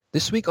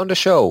This week on the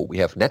show, we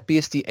have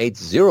NetBSD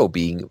 8.0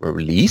 being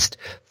released,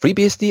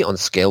 FreeBSD on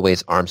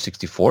Scaleways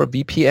ARM64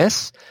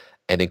 VPS,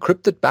 an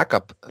encrypted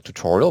backup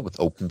tutorial with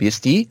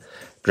OpenBSD,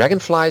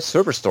 Dragonfly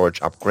server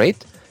storage upgrade,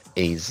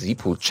 a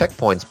zpool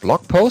checkpoints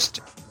blog post,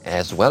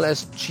 as well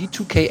as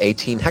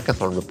G2K18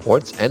 hackathon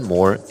reports and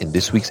more in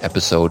this week's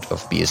episode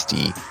of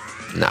BSD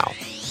Now.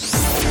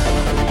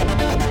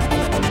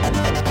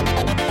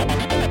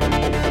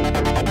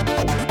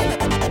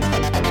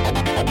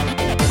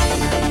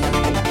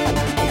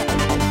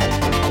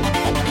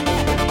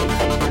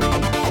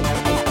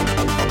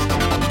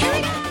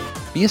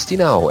 BSD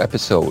Now,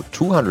 episode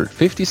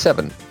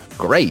 257,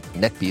 Great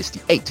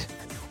NetBSD 8,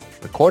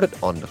 recorded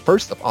on the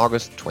 1st of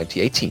August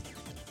 2018.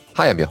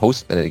 Hi, I'm your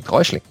host, Benedikt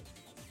Reuschling.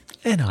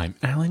 And I'm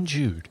Alan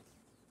Jude.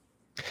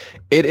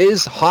 It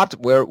is hot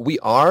where we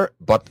are,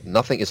 but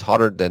nothing is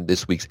hotter than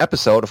this week's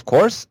episode, of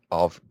course,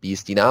 of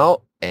BSD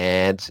Now.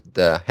 And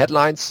the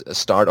headlines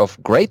start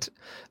off great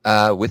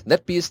with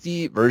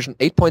NetBSD version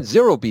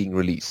 8.0 being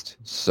released.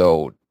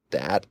 So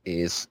that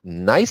is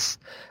nice.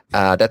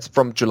 That's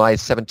from July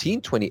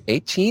 17,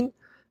 2018.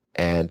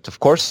 And of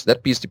course,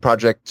 NetBSD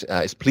project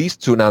is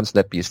pleased to announce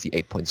NetBSD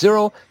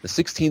 8.0, the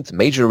 16th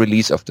major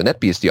release of the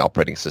NetBSD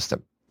operating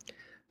system.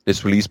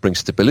 This release brings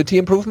stability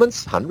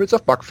improvements, hundreds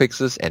of bug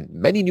fixes, and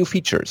many new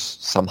features.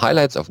 Some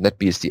highlights of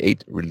NetBSD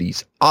 8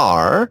 release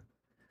are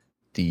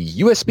the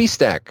USB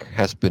stack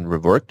has been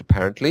reworked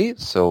apparently.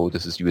 So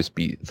this is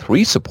USB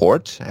 3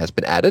 support has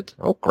been added.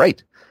 Oh,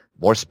 great.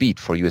 More speed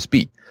for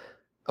USB,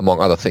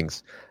 among other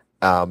things.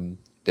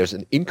 There's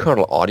an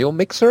in-kernel audio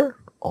mixer,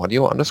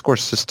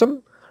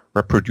 audio_system,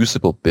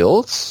 reproducible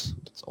builds.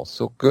 That's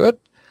also good.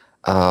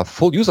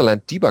 Full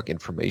userland debug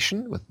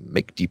information with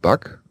make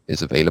debug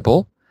is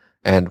available.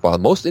 And while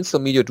most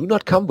install media do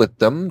not come with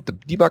them, the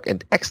debug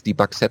and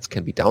Xdebug sets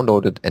can be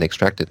downloaded and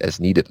extracted as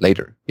needed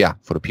later. Yeah,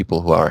 for the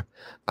people who are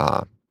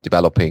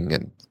developing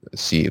and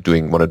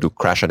want to do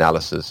crash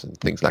analysis and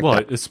things like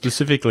that. Well,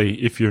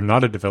 specifically, if you're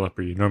not a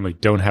developer, you normally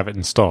don't have it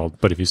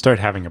installed. But if you start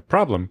having a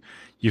problem,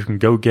 you can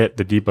go get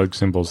the debug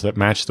symbols that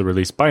match the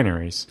release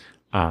binaries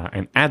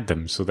and add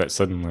them so that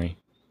suddenly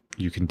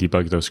you can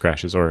debug those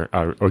crashes or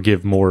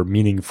give more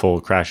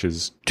meaningful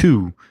crashes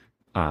to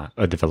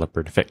a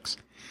developer to fix.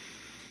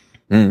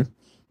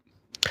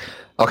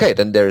 Okay,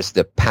 then there's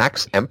the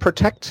PAX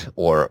mprotect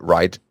or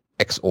write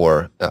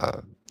XOR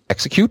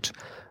execute.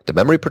 The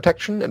memory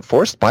protection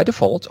enforced by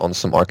default on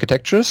some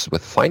architectures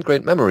with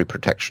fine-grained memory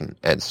protection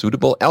and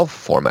suitable ELF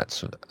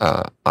formats,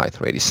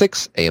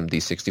 i386,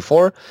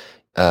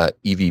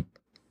 AMD64,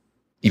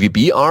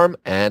 EVB ARM,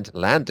 and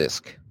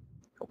LANDISC.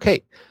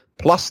 Okay,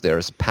 plus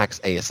there's PAX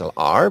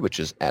ASLR, which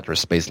is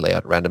address space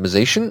layout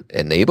randomization,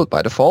 enabled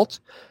by default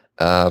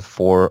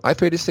for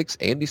i386,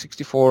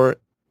 AMD64,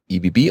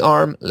 EVB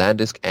ARM,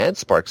 LANDISC, and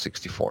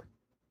SPARC64.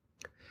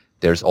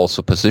 There's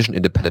also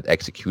position-independent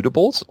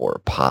executables, or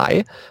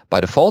PI,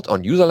 by default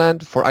on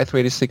userland for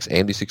i386,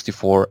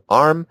 AMD64,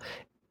 ARM,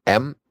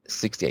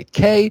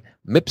 M68K,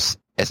 MIPS,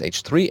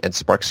 SH3, and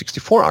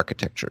SPARC64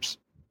 architectures.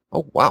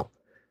 Oh, wow.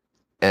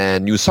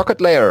 And new socket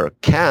layer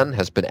CAN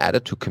has been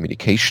added to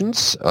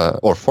communications,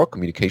 or for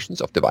communications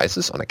of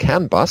devices on a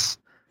CAN bus.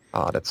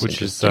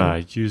 Which is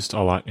used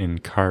a lot in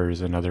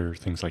cars and other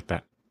things like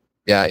that.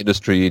 Yeah,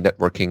 industry,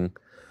 networking.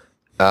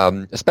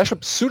 A special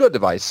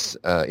pseudo-device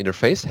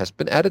interface has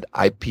been added,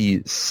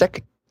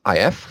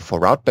 IPsec-IF for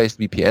route-based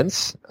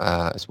VPNs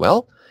as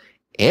well.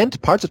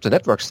 And parts of the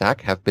network stack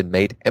have been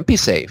made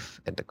MPSafe,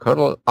 and the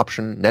kernel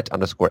option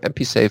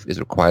net_MPSafe is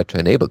required to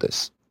enable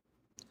this.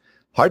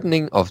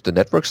 Hardening of the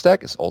network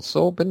stack has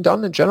also been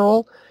done in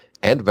general,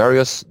 and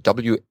various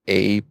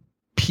WAPBL,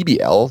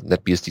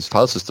 NetBSD's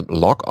file system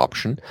lock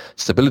option,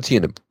 stability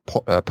and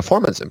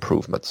performance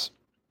improvements.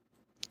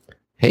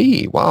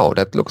 Hey, wow,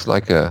 that looks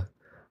like a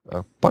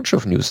bunch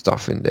of new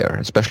stuff in there,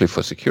 especially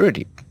for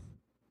security.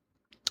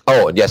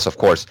 Oh, and yes, of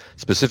course,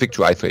 specific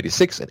to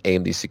i386 and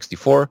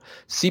AMD64,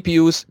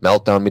 CPUs,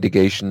 meltdown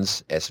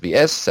mitigations,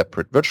 SVS,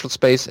 separate virtual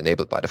space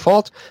enabled by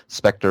default,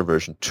 Spectre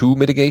version 2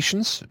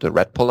 mitigations, the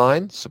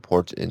Redpoline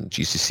support in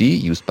GCC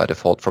used by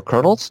default for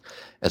kernels,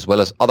 as well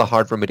as other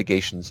hardware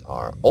mitigations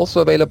are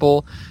also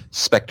available,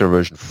 Spectre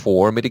version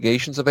 4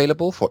 mitigations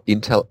available for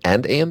Intel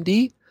and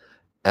AMD,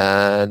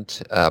 and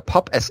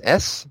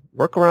PopSS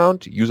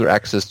workaround, user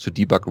access to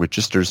debug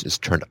registers is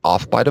turned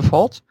off by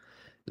default.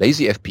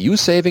 Lazy FPU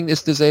saving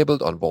is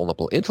disabled on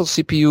vulnerable Intel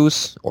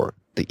CPUs, or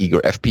the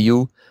Eager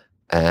FPU,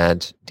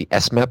 and the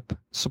SMAP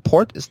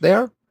support is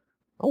there.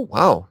 Oh,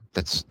 wow.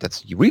 That's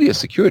really a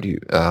security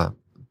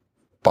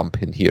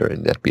bump in here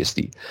in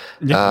NetBSD.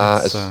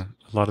 Yeah, a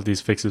lot of these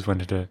fixes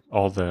went into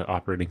all the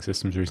operating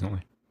systems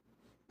recently.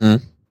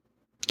 There's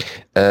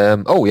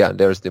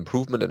the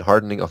improvement and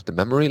hardening of the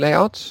memory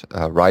layout,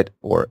 write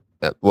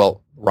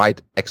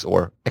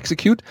XOR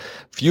execute,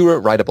 fewer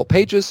writable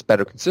pages,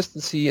 better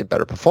consistency and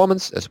better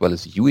performance, as well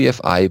as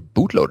UEFI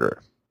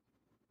bootloader.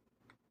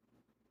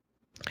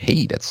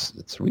 Hey,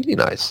 that's really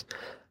nice.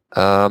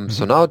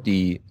 So now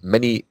the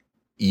many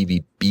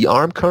EVB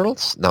ARM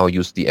kernels now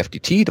use the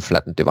FDT, the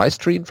flattened device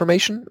tree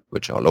information,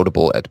 which are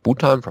loadable at boot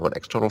time from an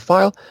external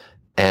file.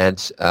 And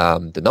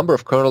the number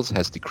of kernels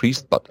has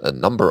decreased, but a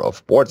number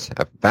of boards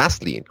have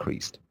vastly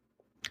increased.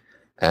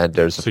 And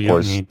there's, of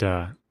course... So you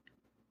don't need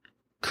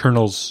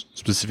kernels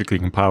specifically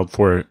compiled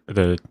for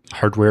the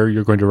hardware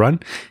you're going to run.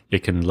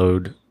 It can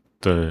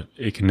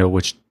know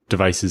which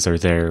devices are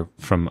there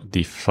from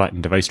the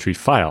flattened device tree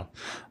file.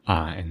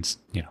 And,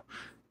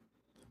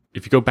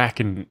 if you go back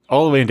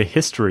all the way into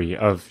history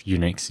of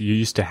Unix, you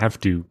used to have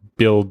to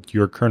build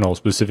your kernel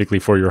specifically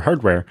for your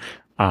hardware,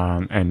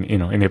 and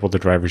enable the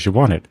drivers you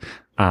wanted.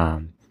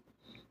 We're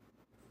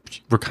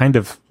kind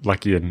of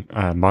lucky in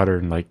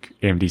modern like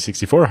AMD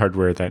 64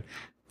 hardware that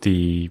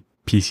the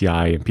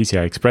PCI and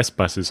PCI Express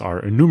buses are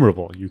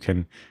enumerable. You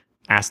can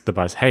ask the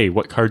bus, "Hey,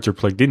 what cards are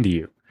plugged into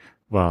you?"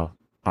 Well,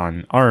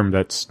 on ARM,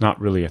 that's not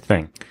really a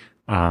thing,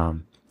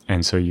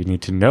 and so you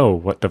need to know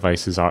what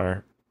devices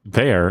are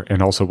there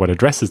and also what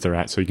addresses they're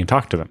at, so you can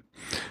talk to them.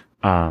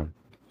 And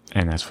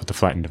that's what the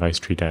flattened device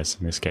tree does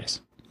in this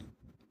case.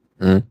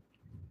 Mm.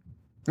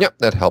 Yep,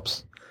 that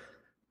helps.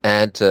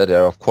 And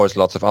there are, of course,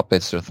 lots of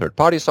updates to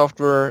third-party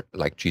software,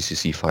 like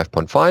GCC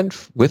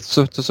 5.5 with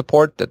the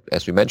support that,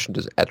 as we mentioned,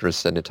 is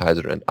address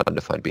sanitizer and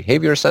undefined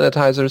behavior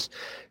sanitizers,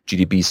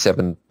 GDB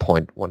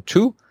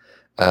 7.12,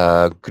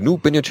 GNU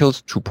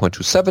BinUtils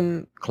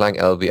 2.27, Clang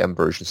LLVM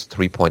versions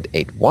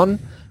 3.81,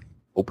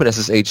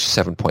 OpenSSH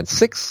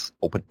 7.6,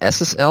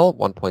 OpenSSL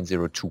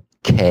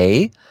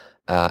 1.02K,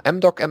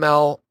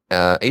 MDocML,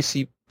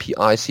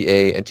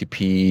 ACPI-CA,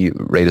 NTP,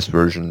 Rados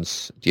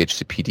versions,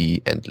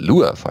 DHCPD, and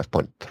Lua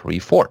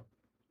 5.34.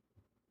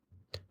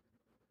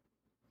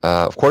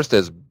 Of course,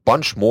 there's a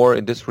bunch more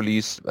in this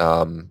release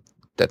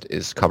that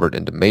is covered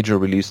in the major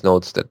release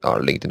notes that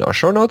are linked in our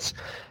show notes.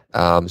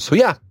 So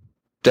yeah,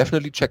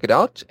 definitely check it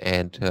out.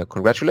 And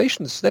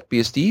congratulations,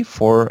 NetBSD,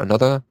 for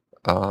another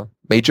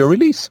major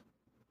release.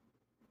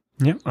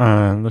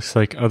 Yeah, looks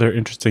like other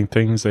interesting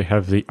things. They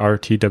have the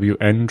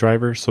RTWN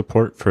driver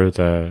support for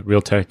the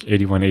Realtek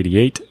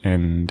 8188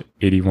 and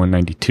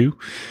 8192.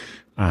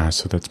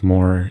 So that's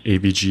more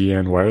AVG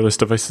and wireless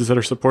devices that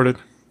are supported.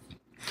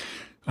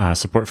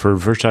 Support for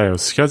VirtIO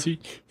SCSI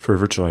for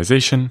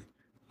virtualization,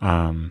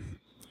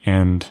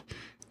 and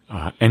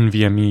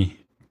NVMe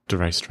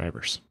device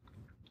drivers.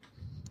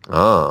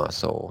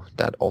 So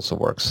that also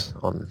works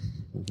on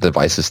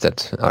devices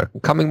that are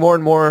becoming more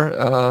and more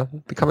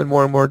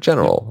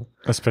general.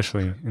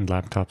 Especially in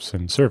laptops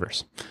and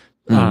servers.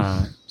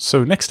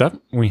 So next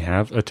up, we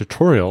have a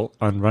tutorial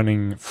on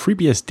running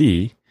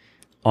FreeBSD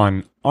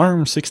on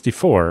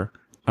ARM64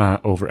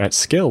 over at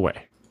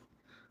Scaleway.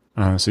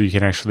 So you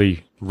can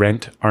actually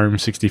rent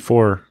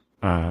ARM64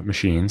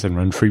 machines and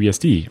run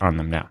FreeBSD on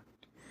them now.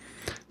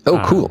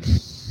 Oh, cool.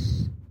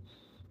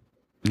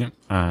 Yeah.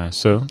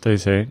 So they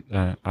say,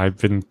 I've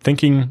been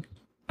thinking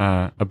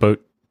about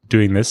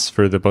doing this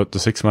for about the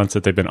 6 months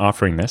that they've been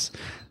offering this.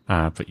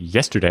 But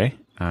yesterday,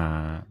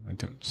 I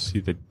don't see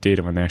the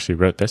date when they actually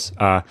wrote this,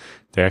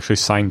 they actually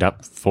signed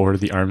up for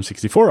the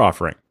ARM64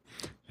 offering.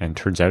 And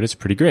turns out it's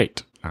pretty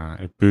great.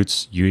 It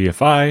boots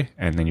UEFI,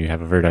 and then you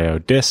have a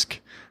VirtIO disk,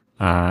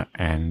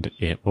 and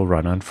it will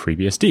run on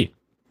FreeBSD.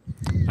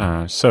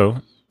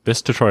 So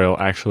this tutorial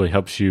actually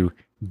helps you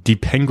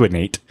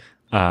depenguinate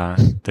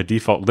the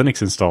default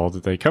Linux install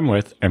that they come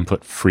with and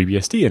put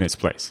FreeBSD in its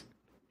place.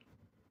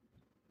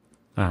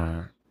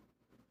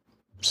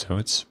 So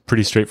it's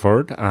pretty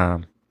straightforward.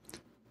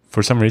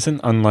 For some reason,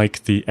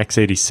 unlike the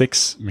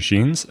x86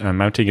 machines,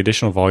 mounting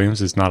additional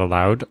volumes is not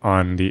allowed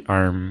on the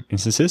ARM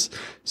instances.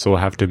 So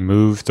we'll have to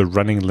move the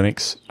running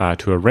Linux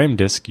to a RAM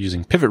disk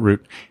using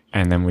PivotRoot,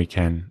 and then we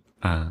can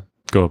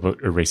go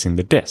about erasing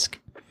the disk.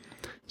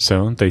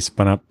 So they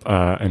spun up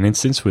an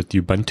instance with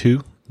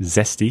Ubuntu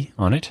Zesty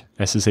on it,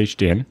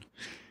 SSHDN,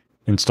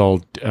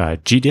 installed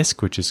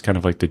gdisk, which is kind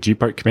of like the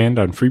gpart command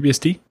on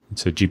FreeBSD.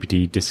 It's a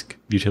GPT disk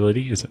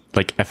utility. It's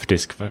like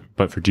fdisk,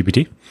 but for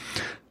GPT.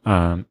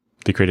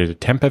 They created a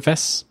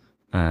tempfs,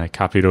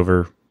 copied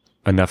over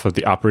enough of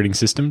the operating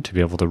system to be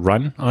able to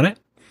run on it,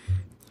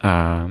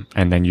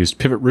 and then used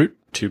PivotRoot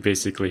to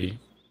basically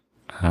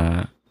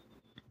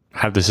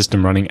have the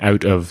system running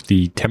out of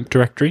the temp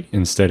directory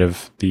instead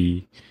of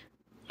the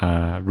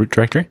root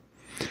directory.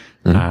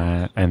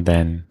 And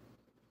then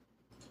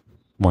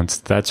once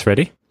that's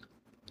ready,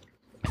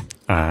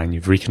 and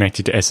you've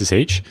reconnected to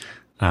SSH,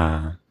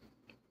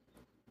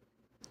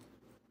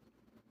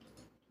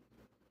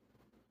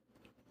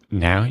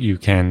 now you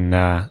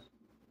can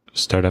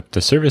start up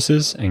the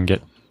services and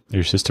get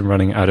your system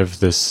running out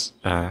of this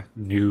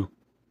new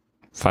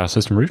file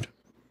system root.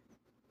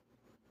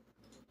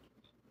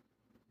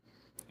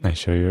 I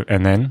show you.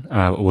 And then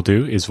what we'll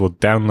do is we'll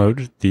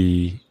download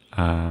the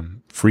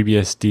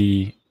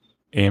FreeBSD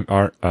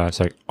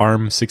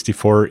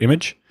ARM64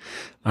 image.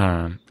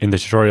 In the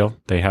tutorial,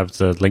 they have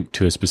the link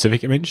to a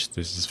specific image.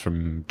 This is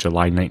from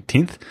July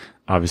 19th.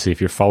 Obviously, if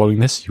you're following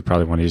this, you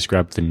probably want to just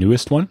grab the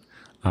newest one.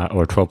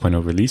 Or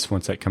 12.0 release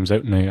once that comes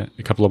out in a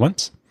couple of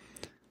months.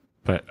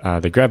 But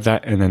they grab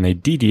that and then they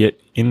DD it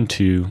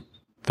into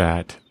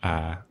that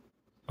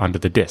onto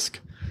the disk,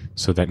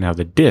 so that now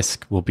the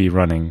disk will be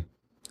running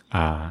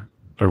or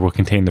will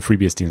contain the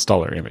FreeBSD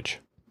installer image.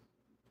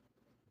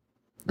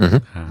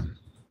 Mm-hmm.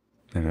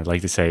 And I'd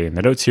like to say in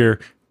the notes here,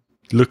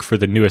 look for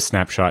the newest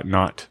snapshot,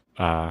 not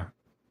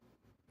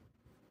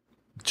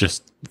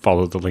just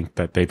follow the link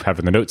that they have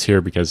in the notes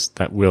here, because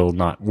that will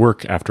not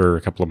work after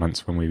a couple of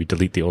months when we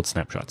delete the old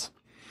snapshots.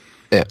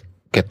 Yeah,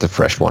 get the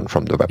fresh one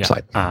from the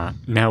website. Yeah.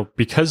 Now,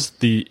 because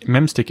the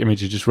memstick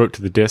image you just wrote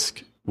to the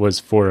disk was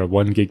for a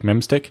 1 gig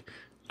memstick,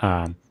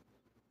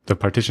 the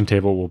partition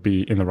table will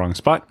be in the wrong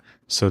spot.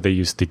 So they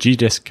use the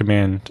gdisk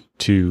command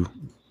to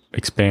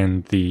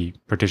expand the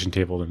partition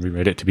table and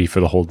rewrite it to be for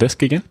the whole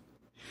disk again.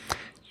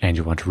 And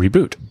you want to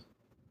reboot.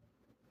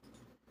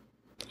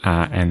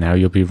 And now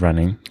you'll be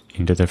running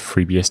into the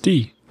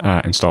FreeBSD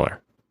installer.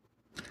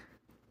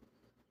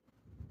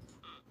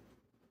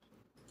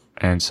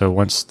 And so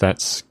once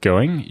that's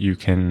going, you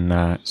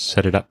can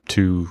set it up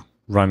to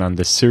run on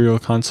the serial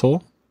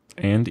console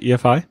and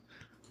EFI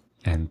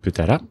and boot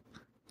that up.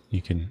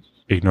 You can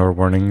ignore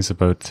warnings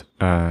about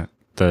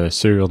the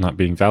serial not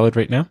being valid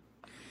right now.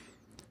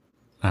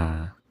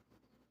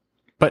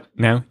 But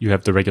now you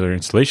have the regular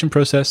installation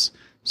process,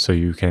 so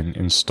you can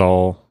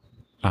install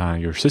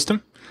your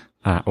system.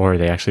 Or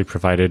they actually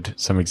provided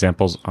some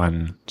examples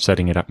on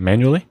setting it up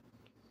manually.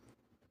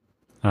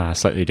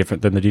 Slightly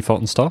different than the default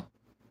install.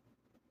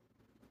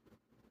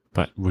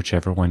 But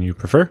whichever one you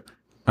prefer,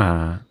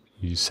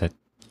 you set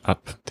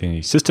up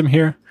the system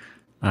here.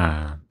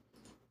 And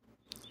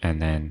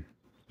then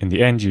in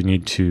the end, you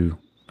need to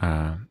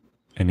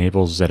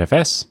enable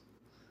ZFS,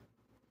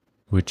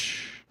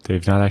 which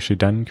they've not actually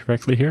done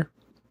correctly here.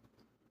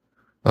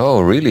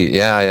 Oh, really?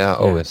 Yeah.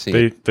 Oh, I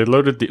see. They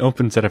loaded the the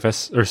Open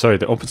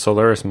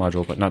Solaris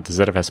module, but not the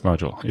ZFS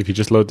module. If you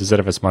just load the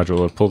ZFS module,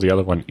 it'll pull the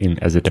other one in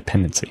as a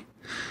dependency.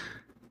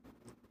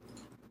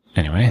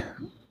 Anyway,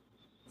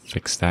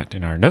 fix that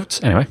in our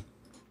notes. Anyway.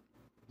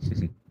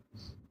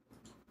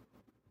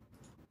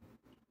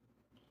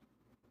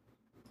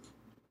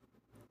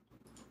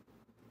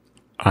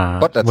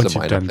 But that's once a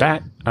you've minor done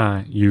thing.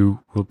 that,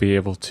 you will be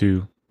able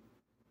to...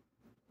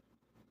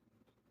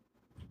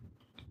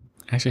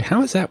 Actually, how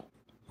does that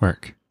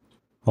work?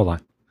 Hold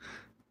on.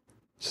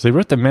 So they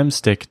wrote the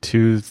memstick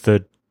to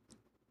the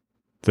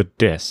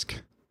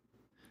disk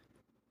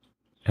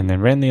and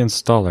then ran the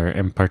installer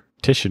and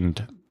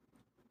partitioned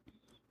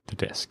the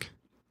disk.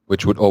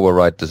 Which would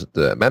override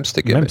the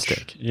memstick image.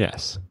 Memstick,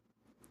 yes.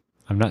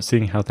 I'm not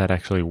seeing how that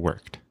actually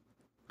worked.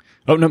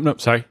 Oh, no,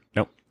 sorry.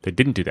 No, they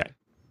didn't do that.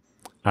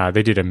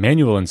 They did a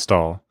manual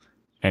install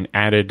and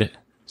added...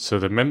 So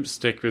the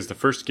memstick was the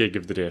first gig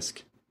of the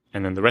disk,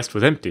 and then the rest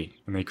was empty.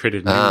 And they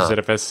created a new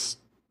ZFS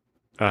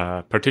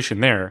partition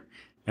there,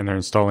 and they're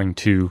installing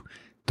to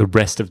the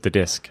rest of the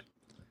disk.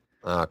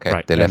 Okay,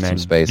 right. They left some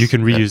space. You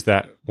can reuse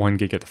that 1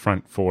 gig at the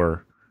front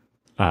for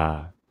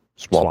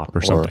swap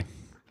or something.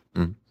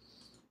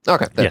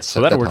 Okay, yes,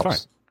 so that'll work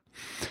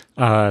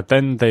fine.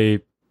 Then they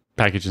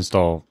package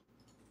install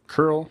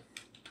curl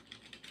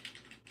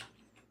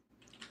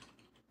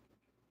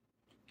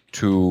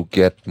to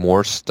get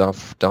more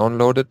stuff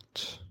downloaded,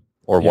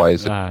 or why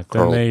is it?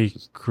 Then they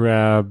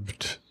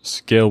grabbed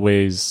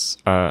Scaleway's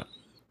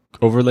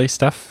overlay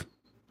stuff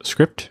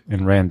script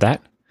and ran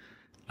that,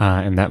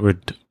 and that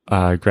would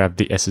grab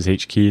the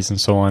SSH keys and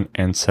so on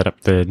and set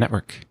up the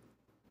network.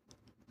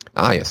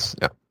 Yes,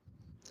 yeah.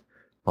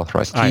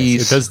 Authorized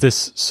keys. It does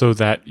this so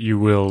that you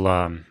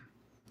will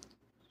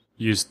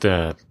use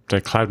the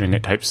Cloud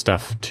Init type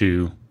stuff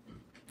to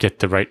get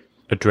the right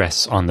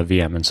address on the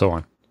VM and so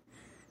on.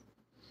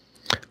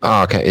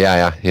 Okay,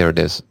 yeah, here it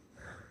is.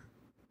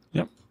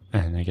 Yep,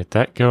 and they get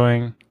that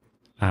going.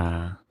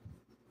 And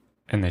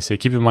they say,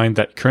 keep in mind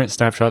that current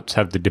snapshots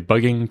have the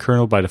debugging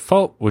kernel by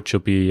default, which will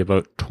be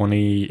about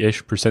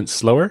 20-ish%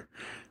 slower.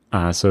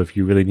 So if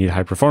you really need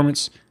high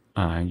performance,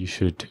 you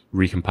should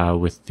recompile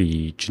with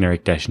the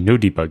generic -no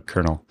debug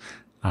kernel.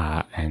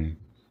 And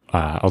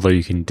although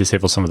you can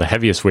disable some of the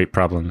heaviest weight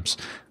problems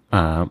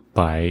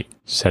by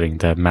setting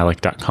the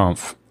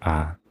malloc.conf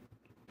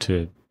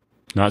to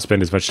not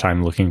spend as much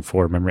time looking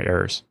for memory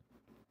errors.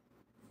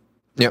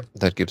 Yeah,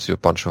 that gives you a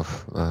bunch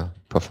of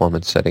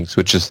performance settings,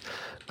 which is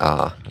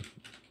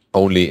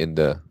only in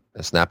the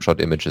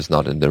snapshot images,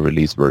 not in the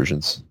release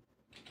versions.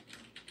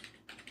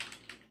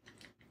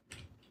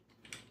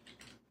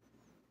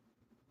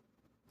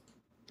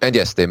 And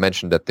yes, they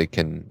mentioned that you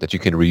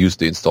can reuse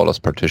the installer's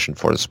partition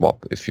for the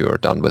swap if you're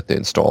done with the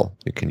install.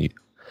 You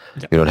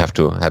don't have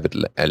to have it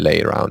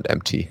lay around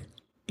empty.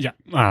 Yeah,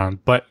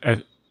 but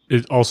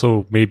it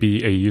also may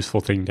be a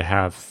useful thing to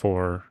have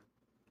for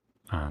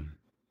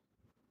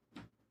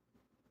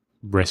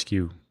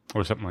rescue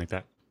or something like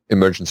that.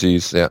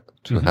 Emergencies, yeah,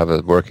 to have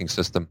a working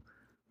system.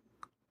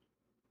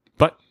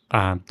 But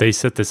they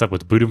set this up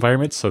with boot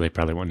environments, so they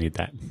probably won't need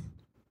that.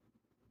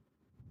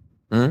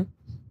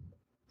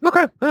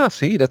 Okay,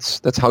 see,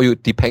 that's how you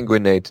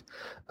depenguinate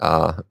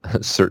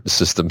certain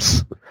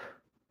systems.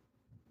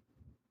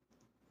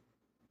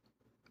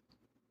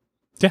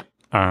 Yeah,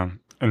 and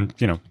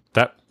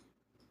that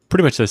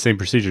pretty much the same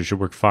procedure should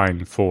work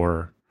fine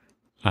for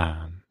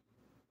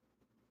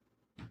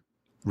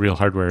real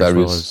hardware as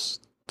well as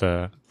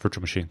the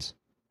virtual machines.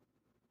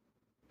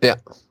 Yeah,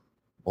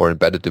 or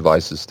embedded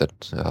devices that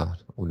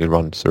only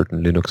run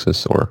certain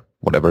Linuxes or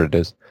whatever it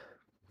is.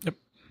 Yep.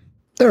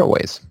 There are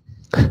ways.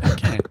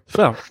 Okay.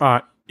 So,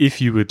 if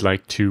you would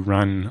like to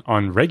run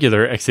on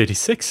regular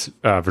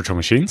x86 virtual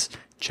machines,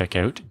 check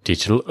out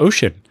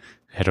DigitalOcean.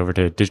 Head over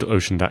to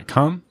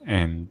digitalocean.com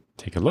and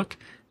take a look.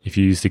 If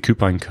you use the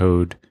coupon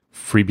code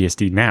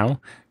FreeBSD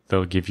now,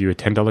 they'll give you a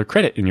 $10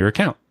 credit in your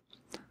account.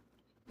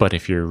 But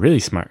if you're really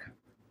smart,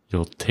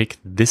 you'll take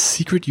this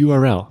secret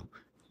URL,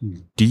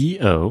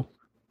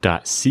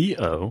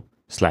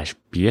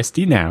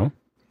 do.co/bsdnow,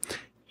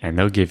 and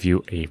they'll give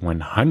you a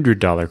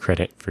 $100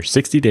 credit for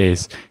 60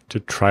 days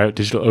to try out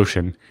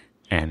DigitalOcean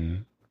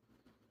and,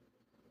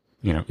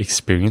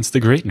 experience the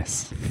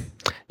greatness.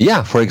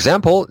 Yeah, for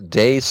example,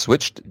 they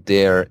switched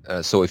their,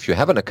 so if you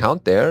have an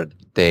account there,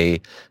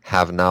 they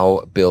have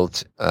now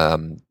built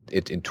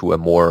it into a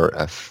more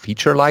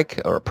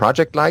feature-like or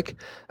project-like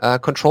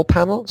control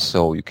panel.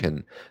 So you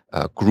can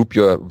group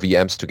your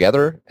VMs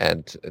together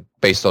and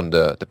based on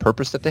the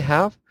purpose that they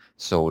have.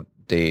 So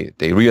they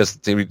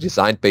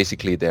redesigned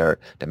basically the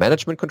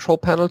management control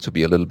panel to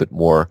be a little bit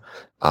more,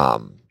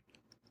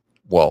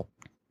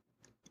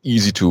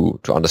 easy to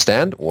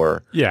understand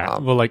or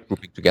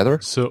grouping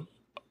together. So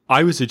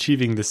I was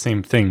achieving the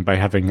same thing by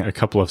having a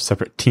couple of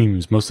separate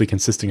teams, mostly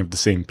consisting of the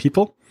same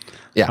people.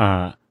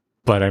 Yeah.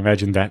 But I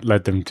imagine that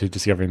led them to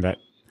discovering that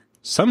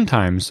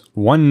sometimes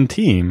one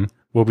team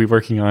will be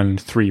working on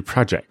 3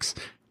 projects.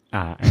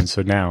 And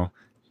so now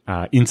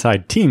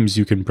inside teams,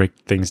 you can break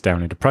things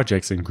down into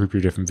projects and group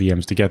your different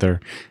VMs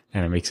together.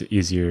 And it makes it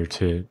easier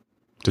to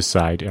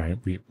decide, all right,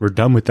 we're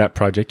done with that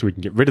project. We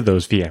can get rid of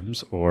those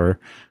VMs or,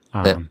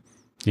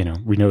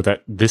 we know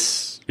that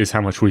this is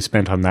how much we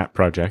spent on that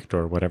project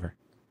or whatever.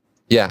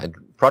 Yeah, and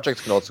projects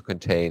can also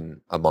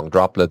contain, among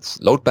droplets,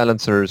 load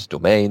balancers,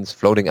 domains,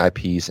 floating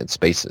IPs, and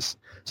spaces.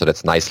 So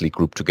that's nicely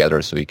grouped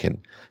together so you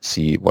can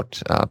see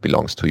what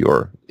belongs to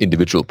your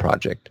individual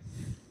project.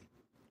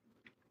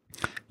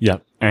 Yeah,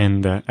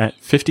 and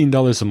at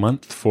 $15 a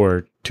month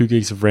for 2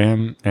 gigs of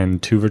RAM and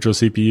 2 virtual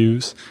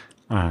CPUs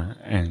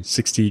and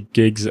 60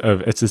 gigs of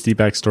SSD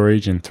back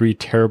storage and 3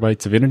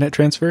 terabytes of internet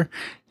transfer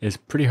is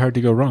pretty hard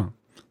to go wrong.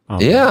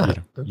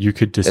 You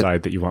could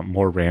decide that you want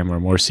more RAM or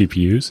more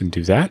CPUs and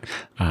do that,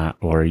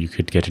 or you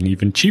could get an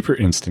even cheaper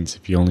instance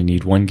if you only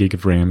need 1 gig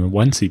of RAM and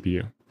 1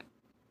 CPU.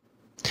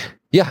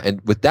 Yeah, and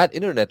with that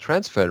internet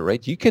transfer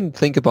rate, you can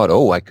think about,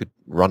 I could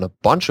run a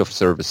bunch of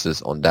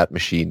services on that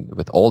machine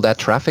with all that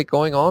traffic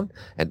going on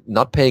and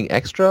not paying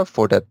extra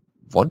for that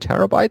 1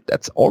 terabyte.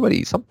 That's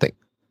already something.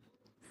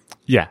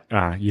 Yeah,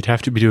 you'd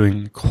have to be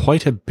doing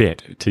quite a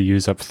bit to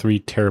use up 3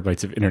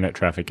 terabytes of internet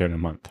traffic in a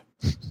month.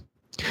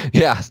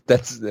 Yeah,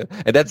 that's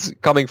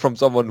coming from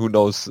someone who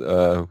knows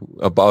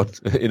about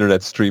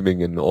internet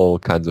streaming and all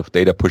kinds of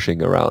data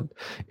pushing around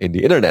in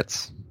the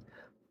internets.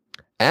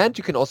 And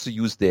you can also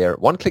use their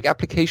one-click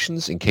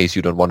applications in case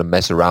you don't want to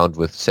mess around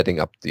with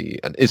setting up a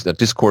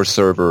Discourse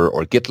server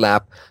or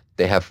GitLab.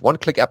 They have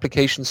one-click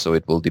applications, so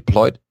it will be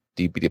deployed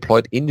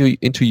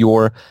into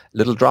your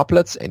little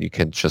droplets, and you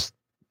can just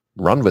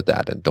run with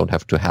that and don't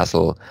have to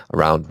hassle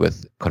around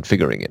with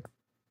configuring it.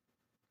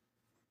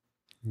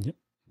 Yep.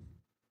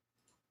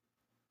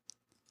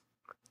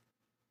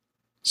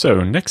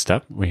 So next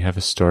up, we have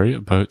a story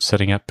about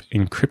setting up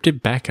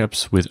encrypted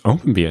backups with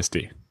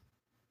OpenBSD.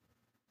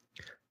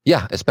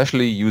 Yeah,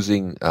 especially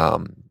using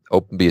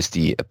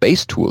OpenBSD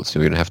base tools,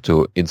 so you don't have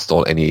to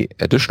install any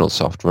additional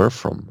software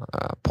from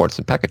ports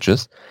and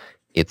packages.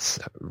 It's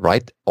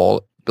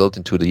all built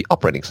into the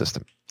operating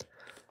system.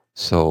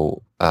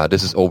 So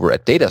this is over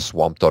at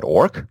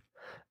dataswamp.org.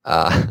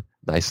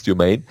 Nice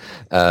domain.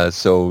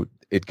 So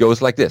it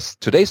goes like this.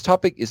 Today's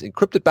topic is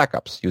encrypted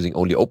backups using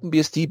only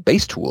OpenBSD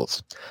base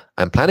tools.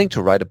 I'm planning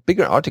to write a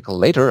bigger article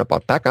later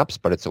about backups,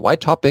 but it's a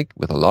wide topic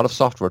with a lot of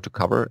software to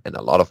cover and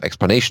a lot of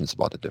explanations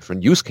about the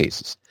different use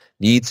cases,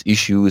 needs,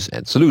 issues,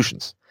 and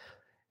solutions.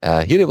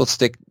 Here they will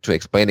stick to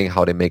explaining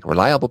how they make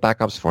reliable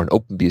backups for an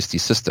OpenBSD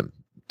system,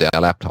 their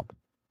laptop.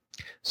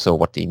 So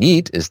what they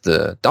need is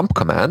the dump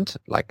command,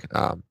 like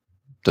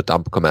the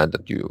dump command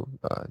that you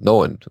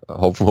know and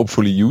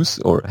hopefully use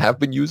or have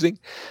been using.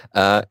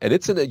 And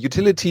it's a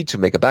utility to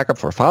make a backup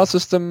for a file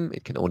system.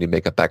 It can only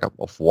make a backup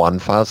of one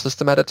file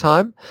system at a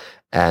time.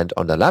 And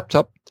on the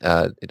laptop,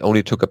 it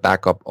only took a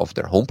backup of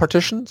their home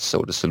partition.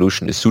 So the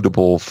solution is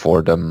suitable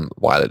for them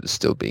while it is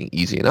still being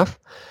easy enough.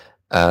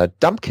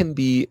 Dump can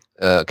do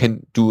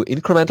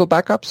incremental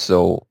backups.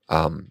 So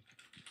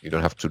you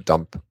don't have to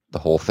dump the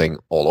whole thing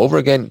all over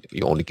again.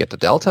 You only get the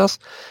deltas.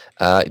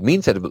 It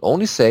means that it will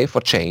only save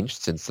what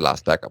changed since the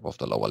last backup of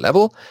the lower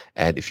level.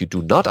 And if you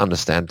do not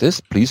understand this,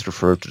 please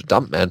refer to the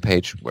dump man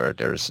page where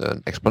there's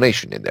an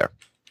explanation in there.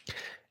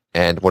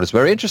 And what is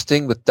very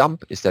interesting with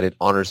dump is that it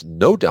honors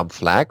no dump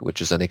flag,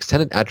 which is an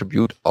extended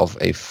attribute of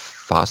a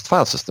fast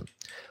file system.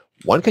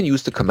 One can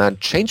use the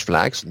command change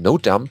flags no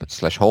dump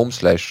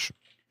 /home/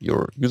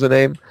 your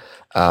username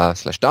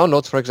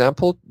 /downloads, for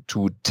example,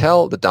 to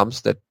tell the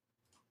dumps that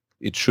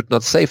it should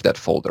not save that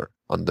folder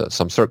under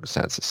some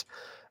circumstances.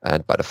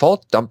 And by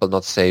default, dump will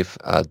not save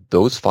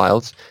those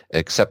files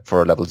except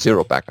for a level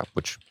 0 backup,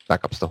 which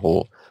backups the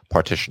whole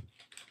partition.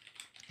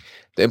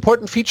 The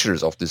important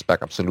features of this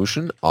backup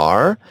solution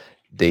are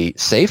they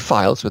save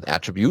files with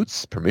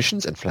attributes,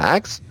 permissions, and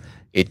flags.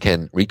 It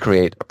can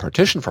recreate a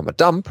partition from a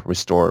dump,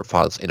 restore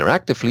files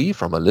interactively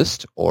from a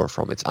list or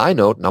from its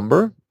inode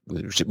number,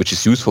 which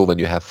is useful when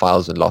you have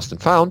files in lost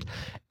and found,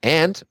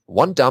 and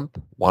one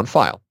dump, one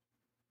file.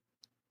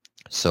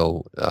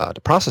 So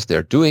the process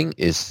they're using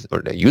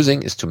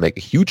is to make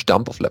a huge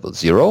dump of level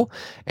 0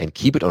 and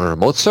keep it on a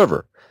remote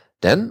server.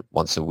 Then,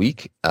 once a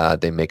week,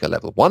 they make a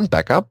level 1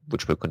 backup,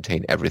 which will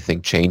contain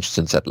everything changed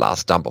since that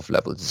last dump of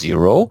level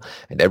 0,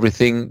 and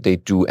everything they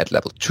do at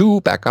level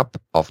 2 backup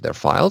of their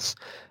files,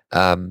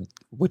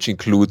 which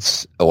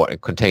includes or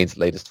contains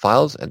latest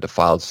files and the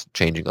files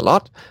changing a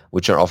lot,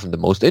 which are often the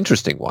most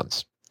interesting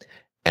ones.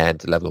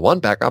 And level 1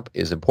 backup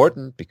is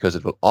important because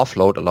it will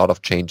offload a lot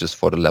of changes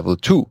for the level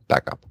 2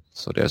 backup.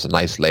 So there's a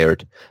nice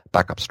layered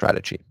backup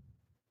strategy.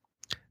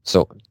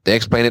 So they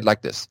explain it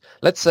like this.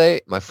 Let's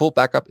say my full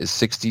backup is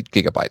 60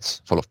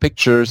 gigabytes, full of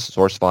pictures,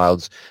 source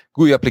files,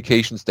 GUI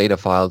applications, data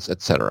files,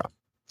 etc.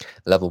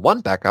 Level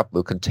 1 backup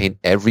will contain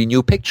every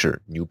new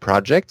picture, new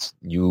projects,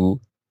 new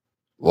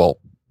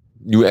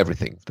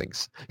everything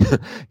things.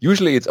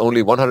 Usually it's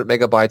only 100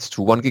 megabytes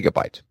to 1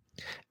 gigabyte.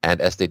 And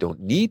as they don't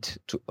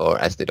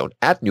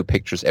add new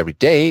pictures every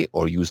day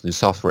or use new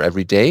software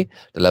every day,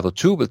 the level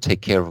 2 will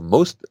take care of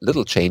most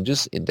little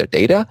changes in their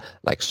data,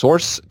 like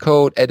source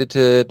code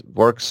edited,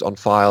 works on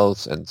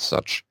files, and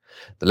such.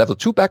 The level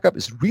 2 backup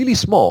is really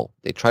small.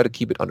 They try to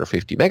keep it under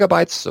 50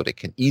 megabytes so they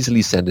can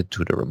easily send it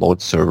to the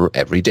remote server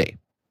every day.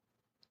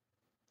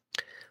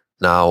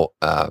 Now,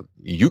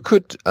 you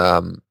could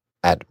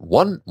add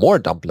one more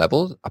dump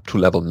level up to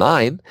level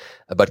 9,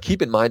 but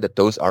keep in mind that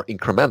those are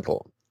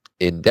incremental.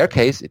 In their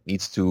case, it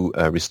needs to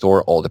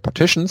restore all the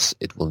partitions.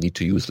 It will need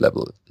to use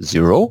level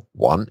 0,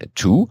 1, and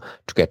 2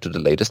 to get to the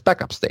latest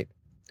backup state.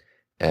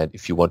 And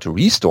if you want to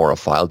restore a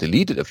file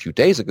deleted a few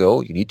days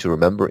ago, you need to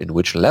remember in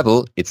which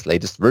level its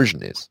latest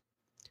version is.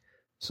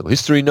 So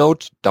history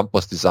note, dump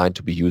was designed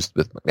to be used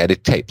with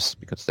magnetic tapes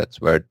because that's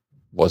where it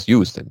was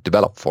used and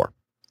developed for,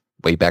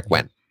 way back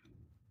when.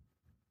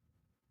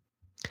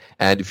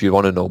 And if you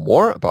want to know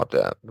more about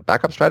the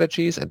backup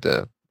strategies and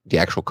the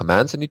actual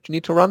commands that you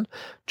need to run,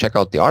 check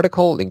out the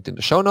article linked in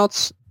the show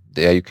notes.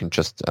 There you can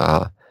just,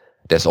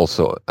 there's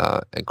also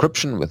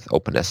encryption with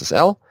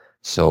OpenSSL,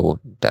 so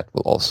that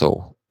will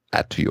also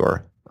add to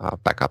your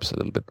backups a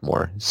little bit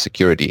more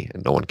security,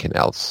 and no one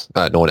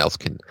else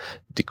can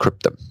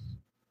decrypt them.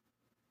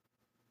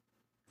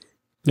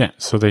 Yeah,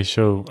 so they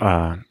show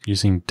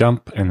using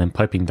dump and then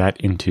piping that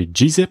into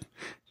gzip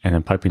and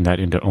then piping that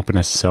into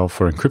OpenSSL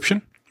for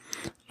encryption.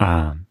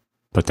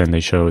 But then they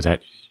show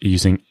that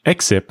using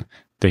xzip,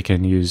 they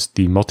can use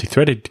the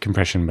multi-threaded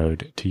compression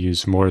mode to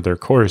use more of their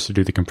cores to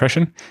do the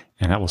compression,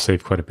 and that will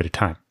save quite a bit of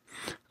time.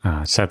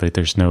 Sadly,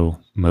 there's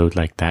no mode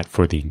like that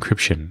for the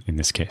encryption in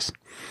this case.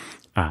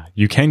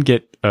 You can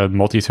get a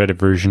multi-threaded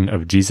version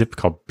of gzip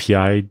called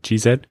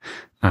PIGZ,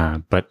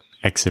 but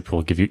xzip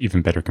will give you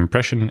even better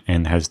compression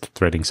and has the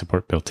threading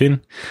support built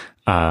in.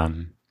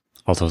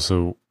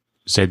 Also,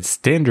 Z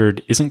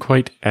standard doesn't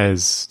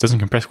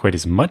compress quite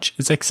as much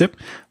as xzip,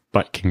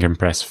 but can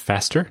compress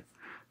faster.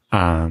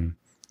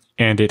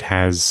 And it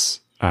has,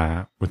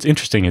 what's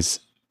interesting is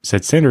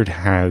Z standard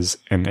has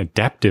an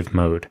adaptive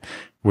mode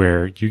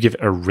where you give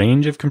a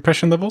range of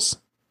compression levels.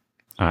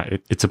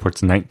 It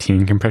supports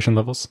 19 compression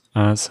levels,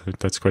 so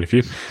that's quite a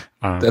few.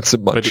 That's a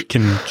bunch. But it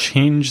can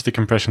change the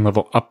compression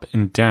level up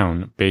and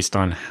down based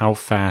on how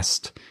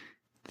fast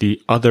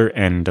the other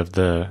end of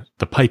the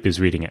pipe is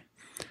reading it.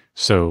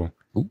 So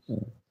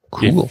ooh,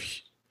 cool.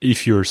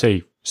 If you're,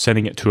 say,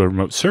 sending it to a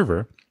remote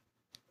server,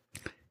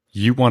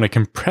 you want to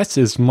compress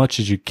as much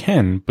as you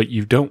can, but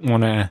you don't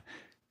want to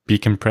be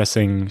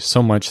compressing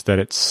so much that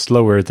it's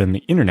slower than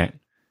the internet,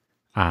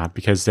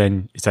 because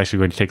then it's actually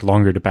going to take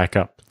longer to back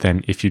up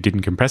than if you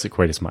didn't compress it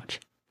quite as much.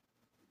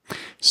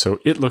 So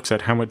it looks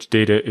at how much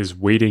data is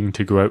waiting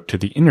to go out to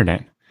the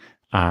internet,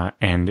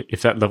 and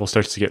if that level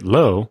starts to get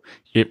low,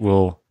 it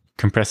will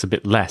compress a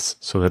bit less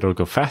so that it'll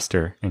go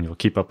faster and you'll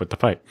keep up with the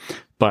pipe.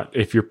 But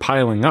if you're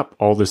piling up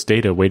all this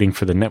data waiting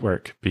for the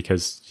network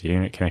because the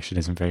internet connection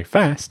isn't very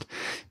fast,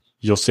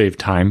 you'll save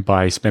time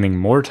by spending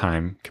more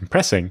time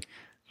compressing,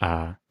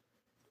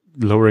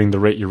 lowering the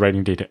rate you're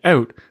writing data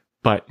out,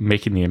 but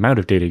making the amount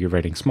of data you're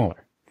writing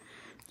smaller.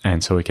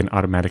 And so it can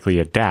automatically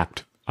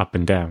adapt up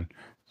and down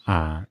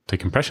the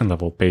compression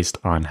level based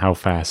on how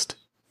fast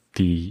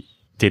the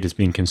data is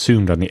being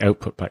consumed on the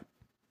output pipe.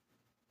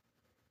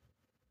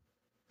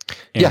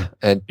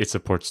 And it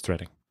supports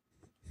threading.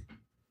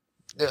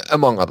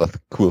 Among other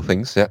cool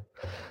things, yeah.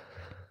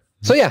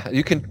 So yeah,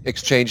 you can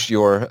exchange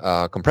your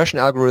compression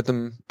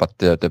algorithm, but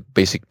the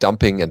basic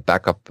dumping and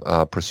backup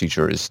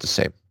procedure is the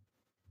same.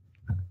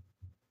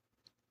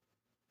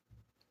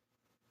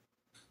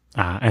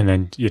 And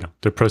then,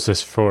 the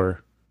process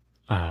for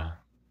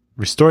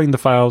restoring the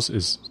files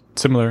is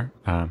similar.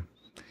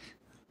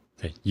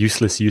 the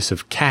useless use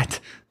of cat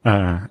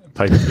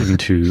piped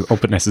into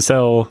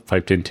OpenSSL,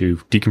 piped into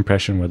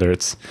decompression, whether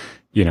it's,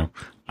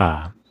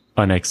 unxz,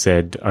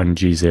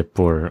 ungzip,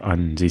 or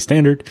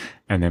unzstandard,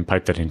 and then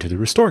pipe that into the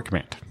restore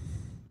command.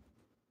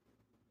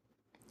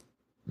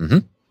 Mm-hmm.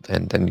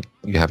 And then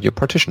you have your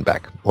partition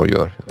back, or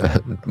your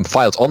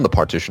files on the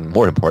partition,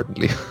 more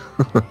importantly.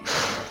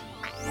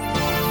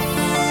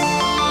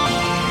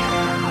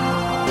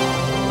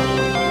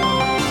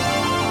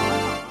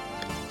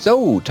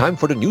 So, time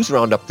for the news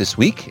roundup this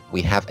week.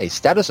 We have a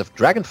status of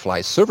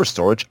Dragonfly server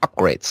storage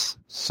upgrades.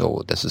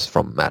 So this is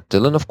from Matt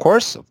Dillon, of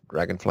course, of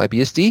Dragonfly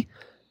BSD.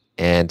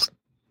 And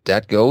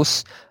that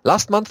goes,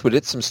 last month we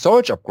did some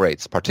storage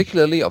upgrades,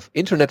 particularly of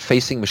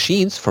internet-facing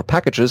machines for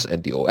packages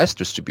and the OS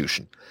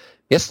distribution.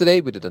 Yesterday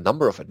we did a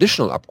number of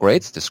additional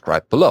upgrades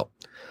described below.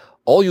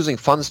 All using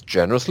funds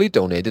generously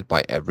donated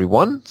by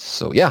everyone.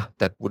 So yeah,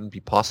 that wouldn't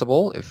be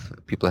possible if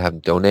people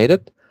haven't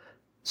donated.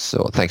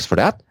 So thanks for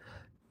that.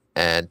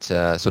 And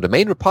so the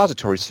main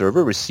repository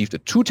server received a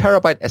 2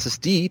 terabyte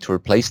SSD to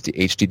replace the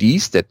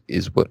HDDs that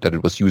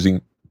it was using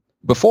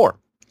before.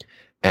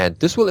 And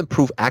this will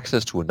improve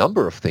access to a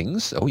number of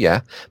things,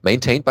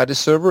 maintained by the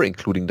server,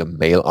 including the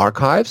mail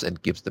archives,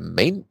 and gives the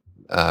main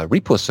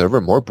repo server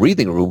more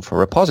breathing room for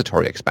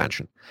repository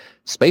expansion.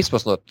 Space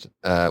was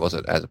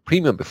as a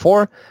premium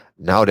before.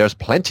 Now there's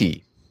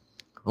plenty.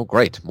 Oh,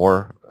 great.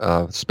 More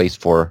space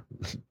for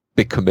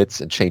big commits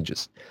and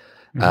changes.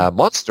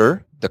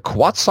 Monster, the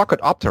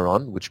quad-socket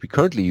Opteron, which we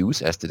currently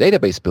use as the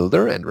database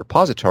builder and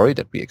repository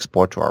that we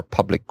export to our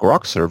public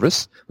Grok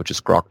service, which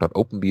is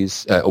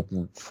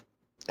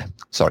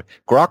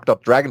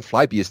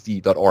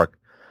grok.dragonflybsd.org.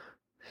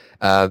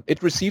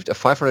 It received a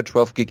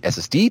 512 gig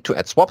SSD to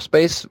add swap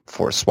space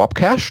for swap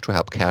cache to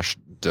help cache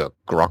the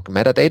Grok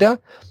metadata,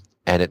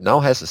 and it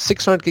now has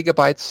 600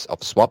 gigabytes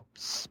of swap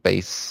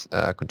space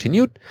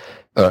configured.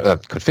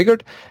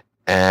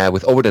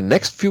 With over the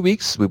next few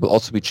weeks, we will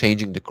also be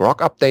changing the Grok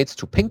updates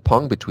to ping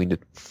pong between the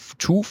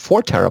 2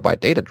 4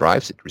 terabyte data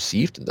drives it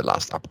received in the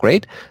last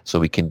upgrade, so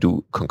we can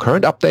do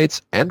concurrent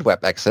updates and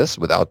web access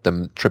without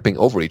them tripping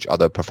over each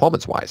other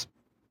performance-wise.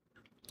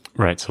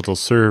 Right, so it'll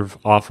serve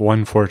off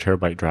 1 4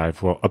 terabyte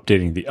drive while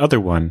updating the other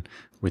one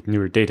with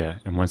newer data,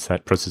 and once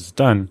that process is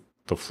done,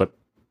 they'll flip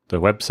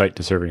the website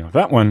to serving off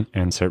that one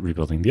and start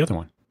rebuilding the other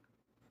one.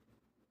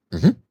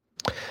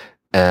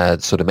 Mm-hmm.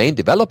 So the main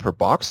developer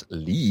box,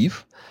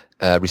 Leave,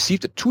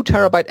 received a 2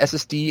 terabyte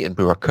SSD, and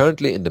we are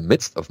currently in the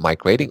midst of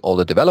migrating all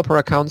the developer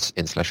accounts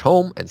in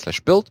 /home and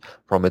 /build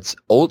from its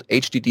old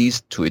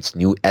HDDs to its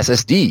new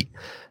SSD.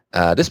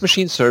 This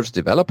machine serves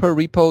developer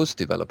repos,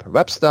 developer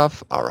web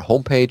stuff, our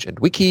homepage and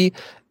wiki,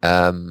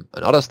 and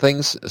other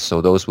things, so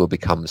those will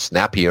become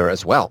snappier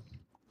as well.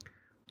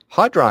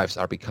 Hard drives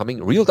are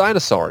becoming real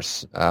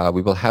dinosaurs.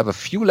 We will have a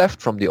few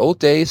left from the old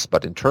days,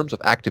 but in terms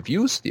of active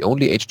use, the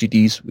only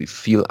HDDs we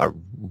feel are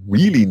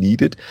really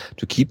needed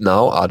to keep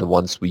now are the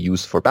ones we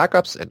use for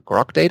backups and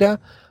Grok data,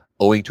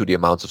 owing to the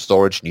amounts of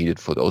storage needed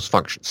for those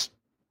functions.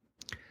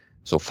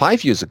 So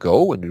 5 years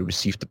ago, when we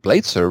received the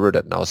Blade server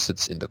that now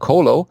sits in the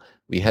Colo,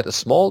 we had a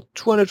small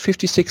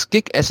 256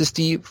 gig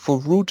SSD for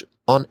root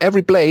on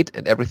every blade,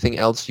 and everything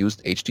else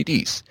used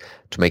HDDs.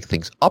 To make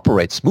things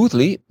operate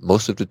smoothly,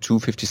 most of the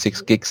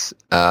 256 gigs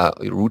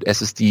root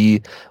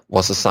SSD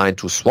was assigned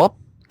to swap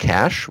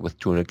cache with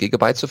 200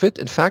 gigabytes of it,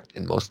 in fact,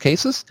 in most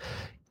cases.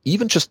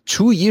 Even just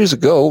 2 years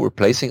ago,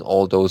 replacing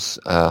all those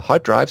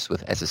hard drives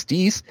with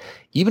SSDs,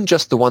 even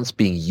just the ones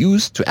being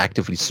used to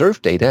actively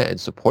serve data and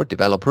support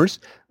developers,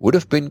 would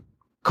have been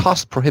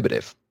cost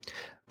prohibitive.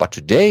 But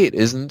today it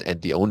isn't,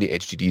 and the only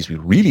HDDs we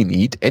really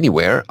need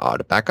anywhere are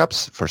the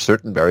backups for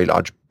certain very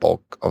large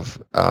bulk of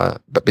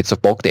bits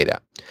of bulk data,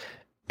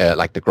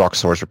 like the Grok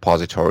source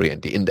repository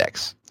and the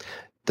index.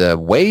 The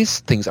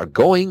ways things are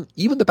going,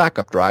 even the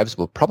backup drives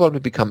will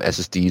probably become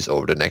SSDs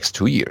over the next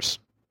 2 years.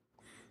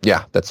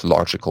 Yeah, that's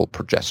logical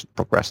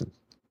progression.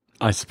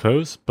 I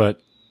suppose,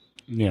 but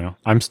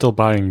I'm still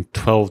buying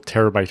 12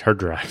 terabyte hard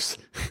drives.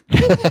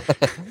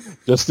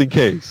 Just in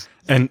case.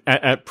 And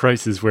at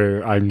prices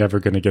where I'm never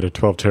going to get a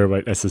 12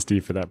 terabyte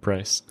SSD for that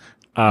price.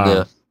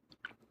 So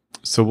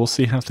we'll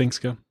see how things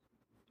go.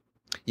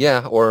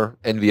 Yeah, or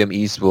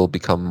NVMEs will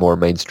become more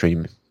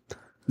mainstream.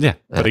 Yeah,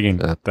 but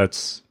again,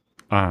 that's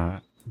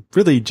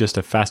really just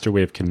a faster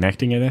way of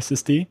connecting an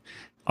SSD.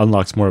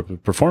 Unlocks more of the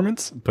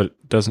performance, but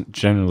doesn't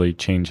generally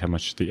change how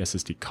much the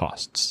SSD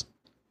costs.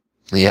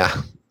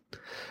 Yeah.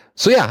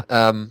 So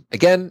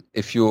again,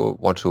 if you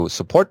want to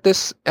support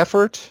this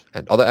effort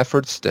and other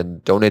efforts,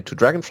 then donate to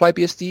Dragonfly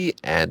BSD,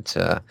 and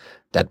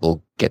they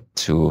will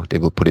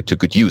put it to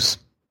good use.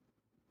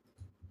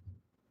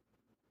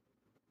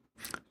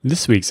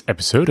 This week's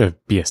episode of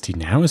BSD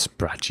Now is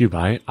brought to you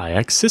by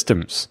IX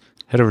Systems.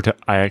 Head over to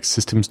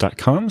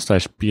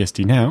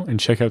ixsystems.com/BSD Now and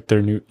check out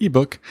their new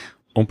ebook,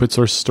 Open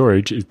Source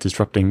Storage is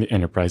Disrupting the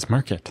Enterprise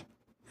Market.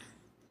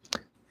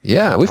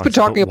 Yeah, we've been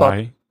talking about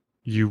why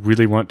you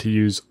really want to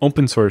use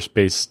open source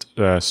based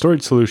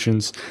storage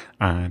solutions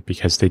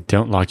because they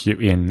don't lock you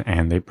in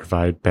and they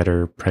provide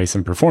better price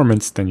and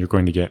performance than you're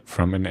going to get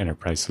from an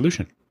enterprise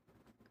solution.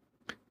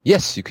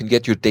 Yes, you can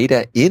get your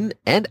data in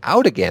and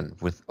out again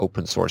with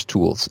open source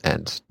tools,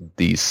 and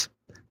these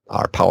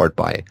are powered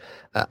by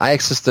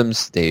IX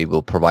Systems. They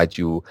will provide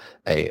you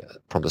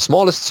from the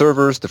smallest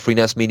servers, the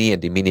FreeNAS Mini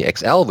and the Mini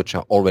XL, which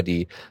are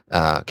already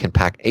can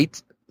pack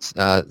 8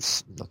 not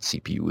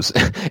CPUs,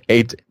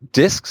 8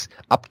 disks,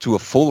 up to a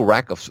full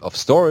rack of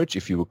storage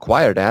if you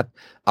require that,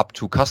 up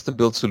to custom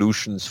built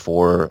solutions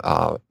for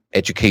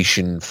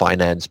education,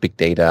 finance, big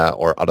data,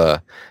 or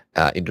other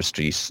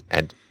industries.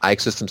 And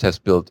IX Systems has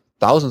built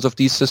thousands of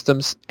these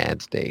systems,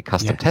 and they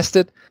custom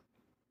tested.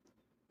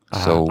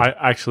 So I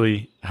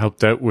actually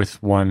helped out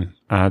with one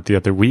the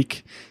other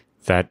week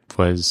that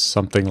was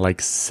something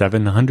like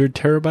 700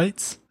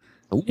 terabytes.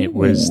 Ooh. It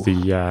was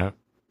the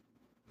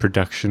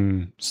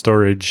production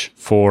storage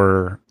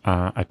for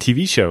a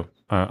TV show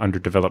under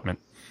development.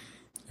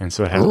 And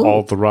so it had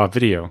all the raw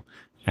video,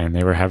 and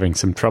they were having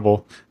some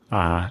trouble,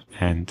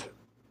 and,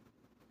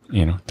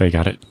 they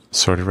got it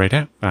sorted right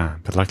out.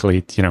 But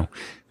luckily,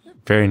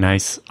 very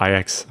nice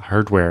IX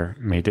hardware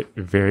made it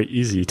very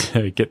easy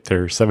to get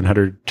their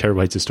 700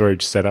 terabytes of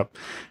storage set up.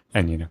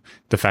 And,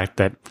 the fact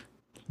that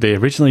they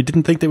originally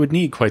didn't think they would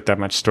need quite that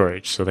much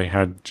storage. So they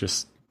had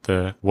just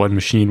the one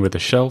machine with a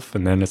shelf,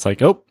 and then it's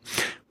like, oh,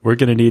 we're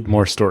going to need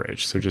more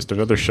storage. So just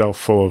another shelf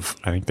full of,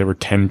 I think there were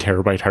 10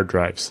 terabyte hard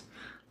drives.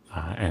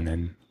 And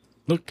then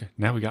look,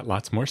 now we got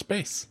lots more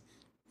space.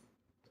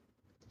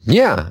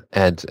 Yeah,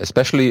 and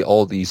especially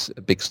all these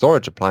big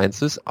storage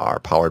appliances are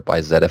powered by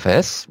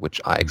ZFS,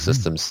 which IX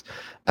Systems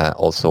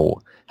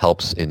also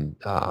helps in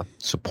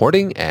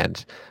supporting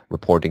and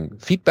reporting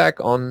feedback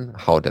on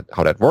how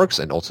that works,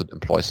 and also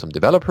employs some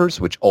developers,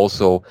 which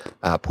also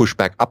push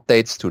back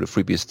updates to the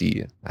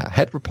FreeBSD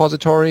head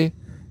repository.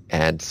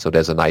 And so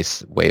there's a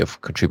nice way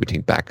of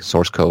contributing back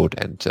source code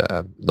and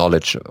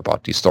knowledge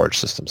about these storage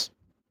systems.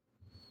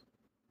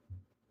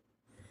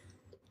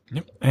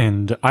 Yep.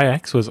 And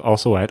IX was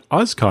also at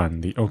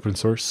OSCON, the open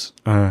source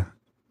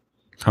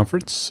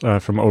conference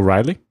from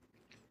O'Reilly.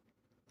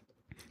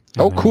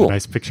 And cool.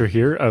 Nice picture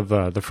here of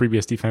the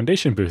FreeBSD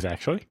Foundation booth,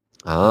 actually.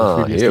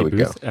 FreeBSD here we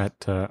booth go. At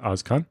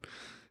OSCON.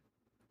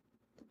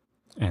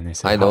 And they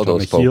said, I know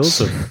those folks.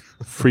 Heels of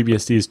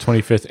FreeBSD's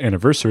 25th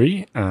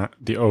anniversary,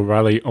 the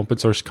O'Reilly Open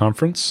Source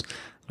Conference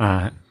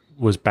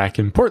was back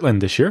in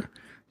Portland this year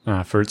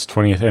for its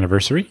 20th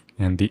anniversary.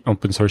 And the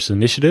Open Source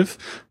Initiative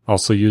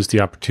also used the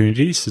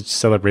opportunity to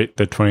celebrate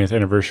the 20th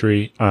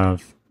anniversary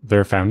of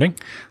their founding.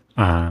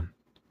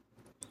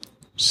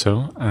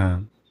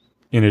 So,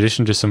 in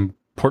addition to some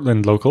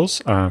Portland locals,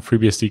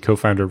 FreeBSD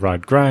co-founder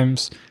Rod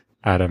Grimes,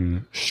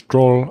 Adam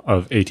Stroll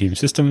of A-Team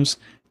Systems,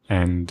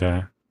 and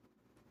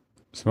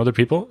some other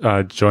people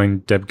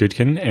joined Deb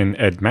Goodkin and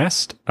Ed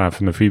Mast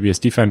from the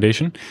FreeBSD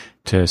Foundation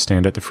to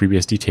stand at the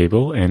FreeBSD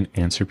table and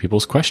answer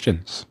people's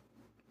questions.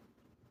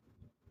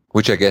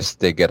 Which I guess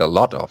they get a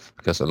lot of,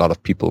 because a lot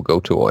of people go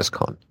to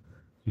OSCON.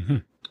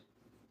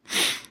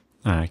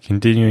 Mm-hmm.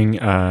 Continuing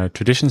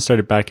tradition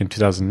started back in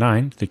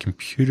 2009,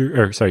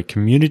 the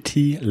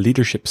Community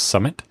Leadership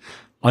Summit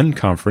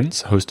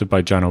Unconference, hosted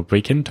by John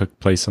O'Bacon, took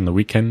place on the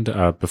weekend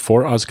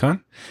before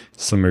OSCON.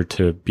 Similar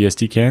to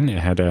BSDCan, it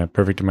had a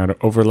perfect amount of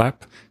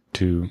overlap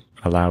to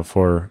allow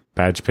for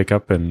badge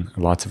pickup and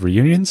lots of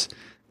reunions.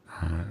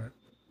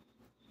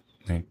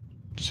 They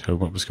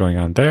showed what was going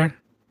on there.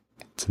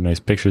 Some nice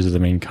pictures of the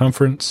main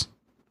conference.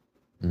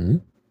 Mm-hmm.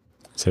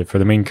 So for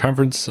the main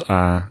conference,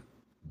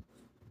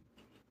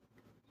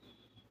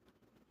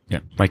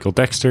 Michael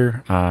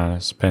Dexter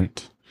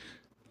spent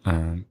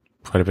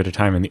quite a bit of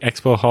time in the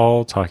expo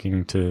hall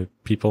talking to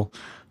people.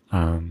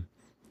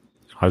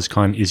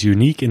 OSCON is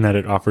unique in that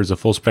it offers a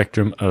full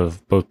spectrum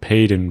of both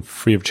paid and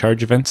free of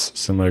charge events,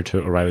 similar to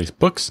O'Reilly's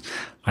books.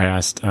 I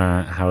asked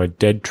how a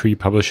Dead Tree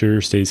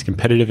publisher stays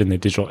competitive in the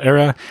digital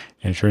era,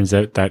 and it turns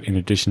out that in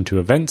addition to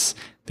events,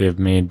 they have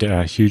made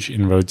huge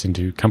inroads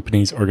into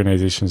companies,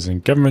 organizations,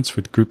 and governments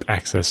with group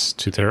access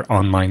to their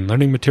online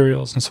learning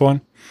materials and so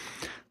on.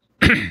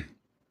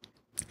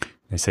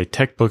 They say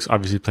tech books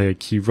obviously play a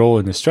key role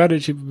in the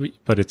strategy,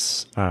 but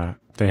it's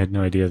they had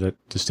no idea that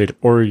the state of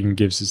Oregon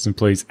gives its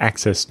employees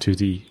access to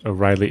the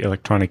O'Reilly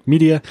electronic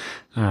media,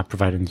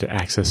 providing them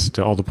access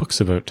to all the books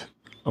about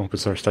open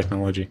source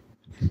technology.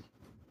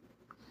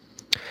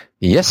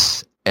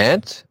 Yes,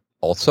 and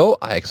also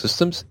IX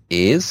Systems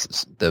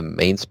is the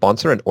main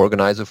sponsor and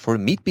organizer for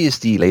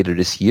MeetBSD later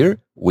this year,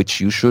 which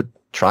you should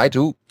try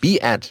to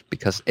be at,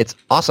 because it's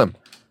awesome.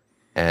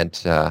 And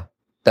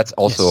that's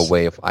also a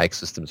way of IX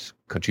Systems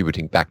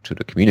contributing back to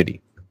the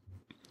community.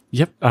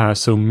 Yep.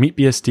 So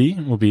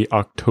MeetBSD will be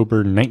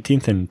October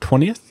 19th and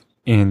 20th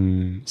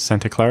in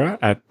Santa Clara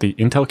at the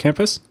Intel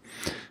campus.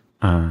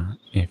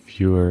 If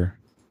you're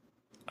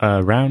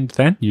around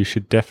then, you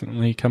should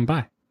definitely come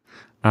by.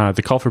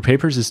 The call for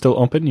papers is still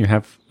open. You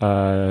have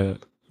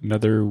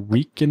another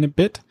week and a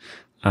bit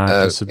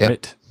to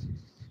submit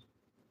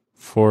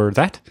for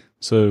that.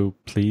 So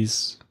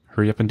please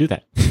hurry up and do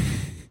that.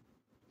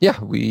 Yeah,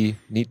 we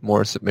need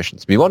more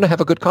submissions. We want to have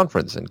a good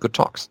conference and good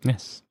talks.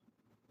 Yes.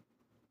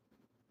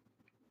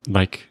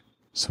 Like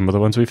some of the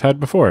ones we've had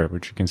before,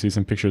 which you can see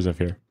some pictures of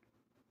here.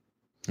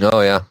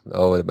 Oh yeah.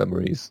 Oh, the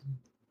memories.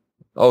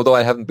 Although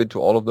I haven't been to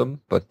all of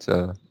them, but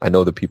I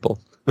know the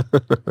people.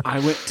 I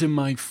went to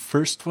my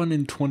first one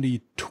in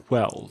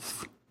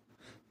 2012.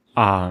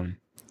 I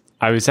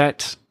was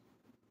at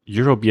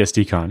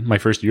EuroBSDCon, my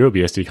first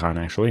EuroBSDCon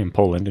actually, in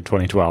Poland in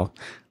 2012.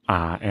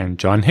 And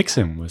John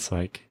Hickson was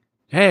like,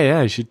 hey,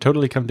 yeah, you should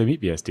totally come to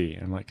Meet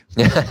BSD. I'm like,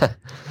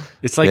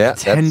 it's like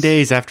 10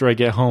 days after I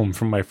get home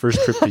from my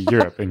first trip to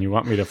Europe, and you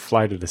want me to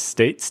fly to the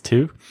States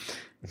too?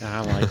 And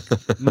I'm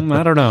like,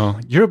 I don't know.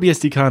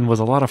 EuroBSDCon was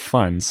a lot of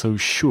fun, so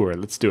sure,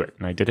 let's do it.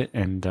 And I did it,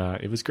 and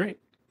it was great.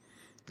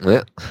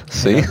 Yeah,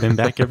 see? And I've been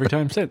back every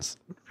time since.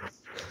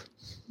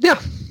 Yeah.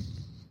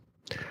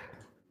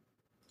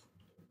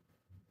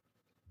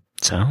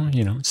 So,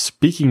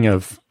 speaking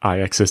of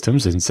IX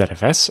systems in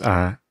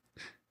ZFS,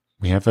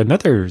 we have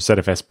another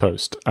ZFS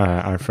post.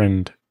 Our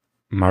friend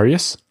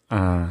Mariusz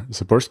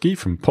Zaborski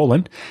from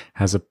Poland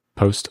has a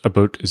post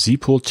about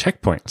zpool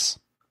checkpoints.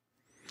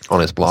 On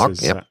his blog,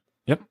 yep.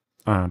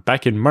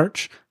 Back in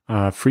March,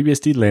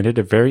 FreeBSD landed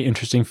a very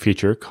interesting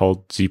feature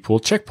called zpool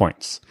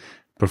checkpoints.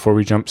 Before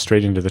we jump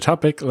straight into the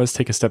topic, let's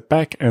take a step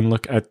back and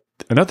look at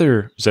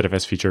another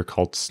ZFS feature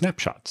called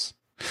snapshots.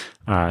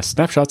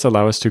 Snapshots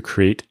allow us to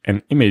create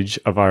an image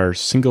of our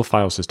single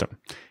file system.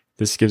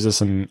 This gives us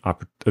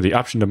the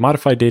option to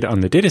modify data on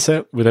the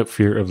dataset without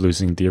fear of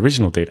losing the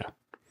original data.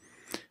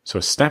 So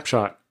a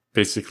snapshot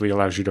basically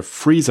allows you to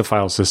freeze a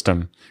file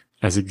system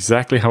as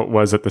exactly how it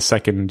was at the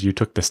second you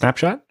took the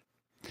snapshot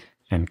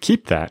and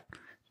keep that.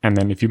 And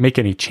then if you make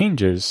any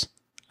changes,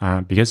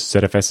 because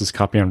ZFS is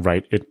copy on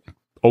write, it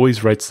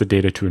always writes the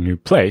data to a new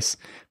place.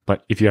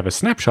 But if you have a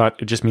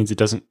snapshot, it just means it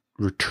doesn't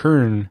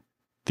return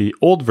the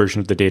old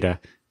version of the data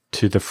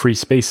to the free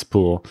space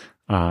pool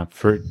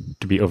for it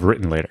to be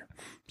overwritten later.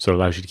 So it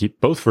allows you to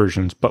keep both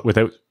versions, but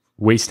without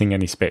wasting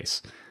any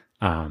space.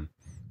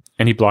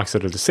 Any blocks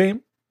that are the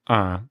same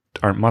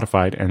aren't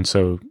modified, and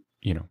so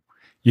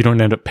you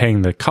don't end up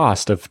paying the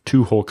cost of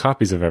 2 whole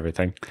copies of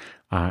everything.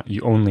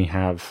 You only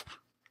have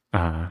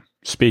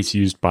space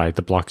used by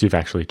the blocks you've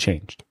actually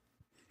changed.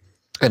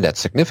 And that's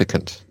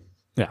significant.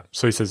 Yeah.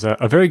 So he says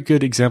a very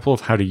good example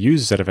of how to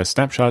use ZFS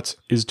snapshots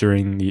is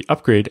during the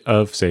upgrade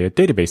of, say, a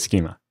database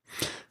schema.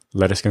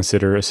 Let us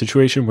consider a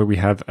situation where we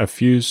have a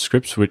few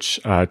scripts which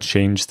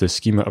change the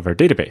schema of our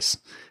database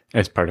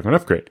as part of an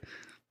upgrade.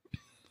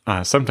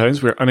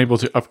 Sometimes we're unable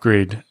to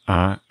upgrade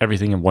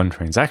everything in one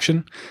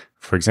transaction.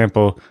 For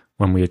example,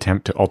 when we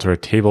attempt to alter a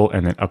table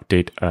and then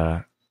update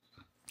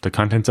the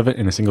contents of it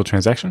in a single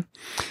transaction.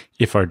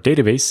 If our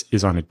database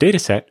is on a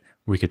dataset,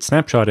 we could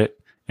snapshot it,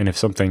 and if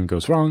something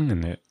goes wrong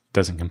and it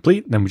doesn't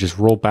complete, then we just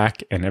roll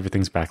back and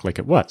everything's back like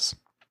it was.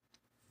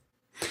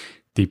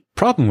 The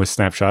problem with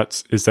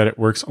snapshots is that it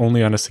works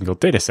only on a single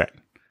dataset.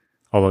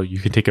 Although you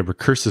can take a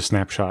recursive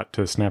snapshot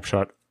to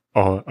snapshot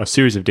a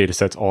series of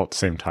datasets all at the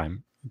same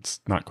time. It's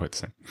not quite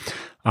the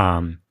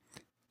same.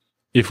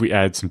 If we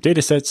add some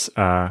datasets,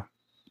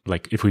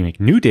 like if we make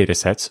new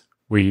datasets,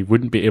 we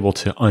wouldn't be able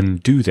to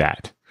undo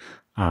that.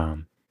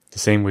 The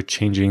same with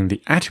changing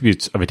the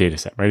attributes of a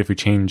dataset, right? If we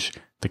change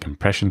the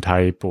compression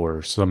type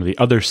or some of the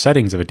other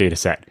settings of a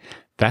dataset,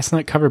 that's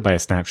not covered by a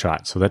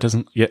snapshot. So that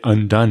doesn't get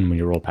undone when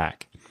you roll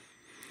back.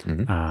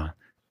 Mm-hmm.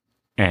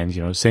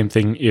 And, same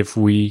thing if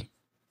we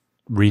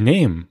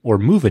rename or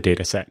move a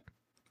dataset.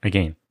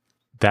 Again,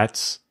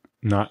 that's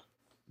not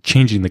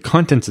changing the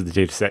contents of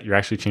the dataset. You're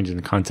actually changing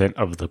the content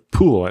of the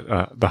pool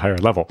at the higher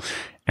level.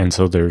 And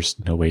so there's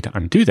no way to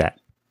undo that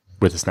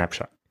with a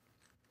snapshot.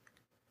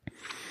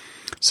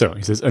 So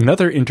he says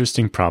another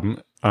interesting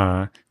problem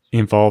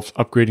involves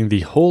upgrading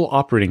the whole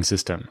operating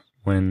system.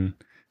 When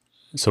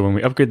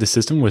we upgrade the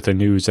system with a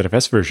new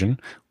ZFS version,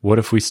 what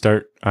if we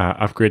start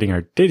upgrading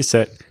our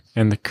dataset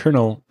and the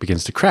kernel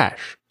begins to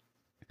crash?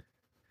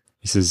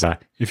 He says,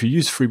 if you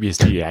use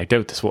FreeBSD, I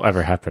doubt this will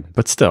ever happen,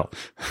 but still.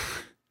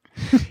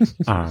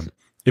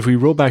 If we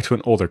roll back to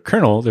an older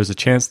kernel, there's a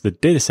chance the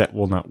dataset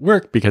will not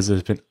work because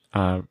it's been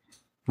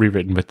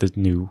rewritten with the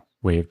new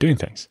way of doing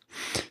things.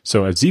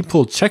 So a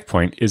zpool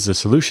checkpoint is a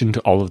solution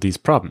to all of these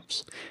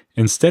problems.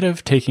 Instead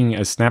of taking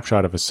a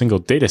snapshot of a single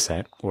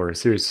dataset or a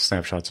series of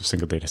snapshots of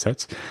single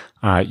datasets,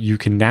 you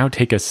can now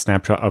take a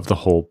snapshot of the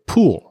whole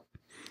pool.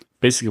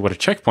 Basically, what a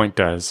checkpoint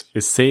does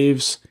is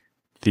saves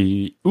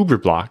the Uber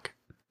block,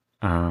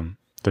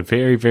 the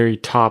very, very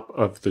top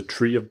of the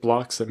tree of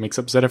blocks that makes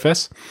up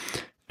ZFS.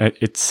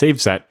 It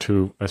saves that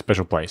to a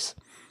special place.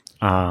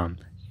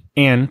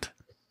 And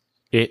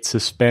it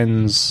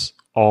suspends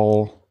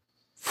all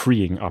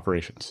freeing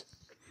operations.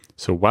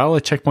 So while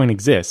a checkpoint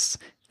exists,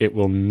 it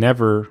will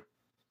never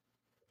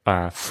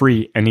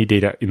free any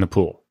data in the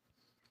pool.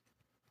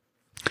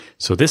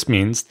 So this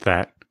means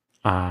that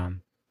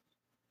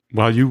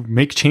while you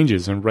make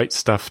changes and write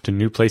stuff to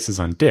new places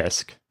on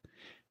disk,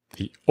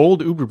 the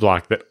old Uber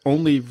block that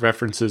only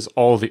references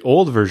all the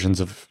old versions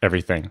of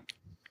everything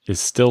is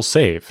still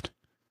saved.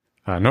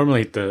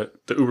 Normally, the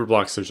Uber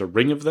blocks, there's a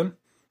ring of them,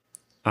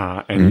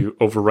 and you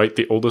overwrite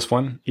the oldest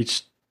one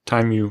each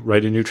time you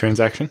write a new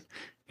transaction,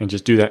 and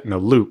just do that in a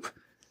loop.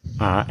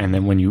 And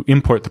then when you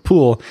import the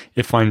pool,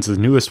 it finds the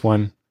newest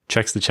one,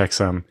 checks the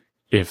checksum.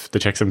 If the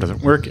checksum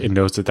doesn't work, it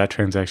knows that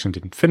transaction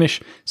didn't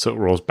finish, so it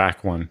rolls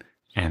back one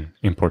and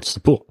imports the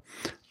pool.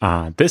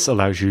 This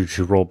allows you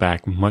to roll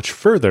back much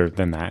further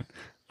than that.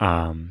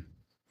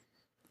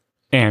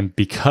 And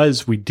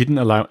because we didn't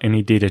allow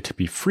any data to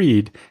be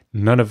freed,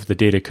 none of the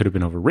data could have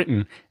been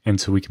overwritten. And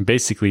so we can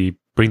basically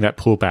bring that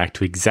pool back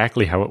to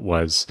exactly how it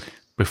was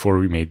before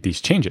we made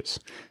these changes.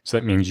 So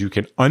that means you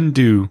can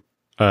undo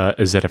a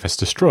ZFS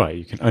destroy,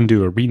 you can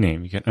undo a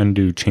rename, you can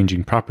undo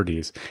changing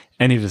properties,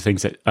 any of the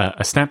things that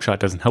a snapshot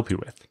doesn't help you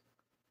with.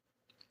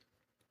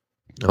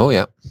 Oh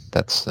yeah,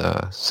 that's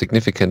a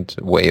significant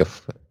way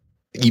of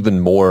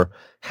even more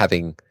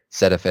having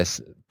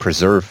ZFS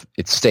preserve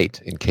its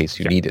state in case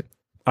you need it.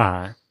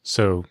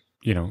 So,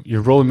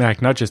 you're rolling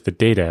back not just the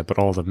data, but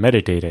all the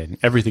metadata and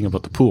everything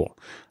about the pool.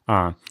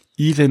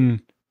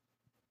 Even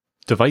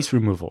device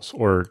removals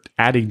or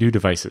adding new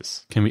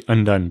devices can be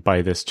undone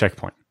by this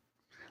checkpoint.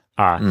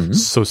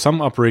 So some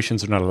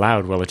operations are not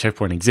allowed while a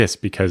checkpoint exists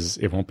because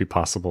it won't be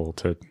possible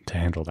to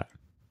handle that.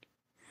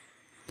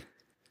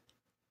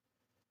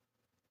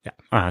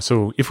 Yeah.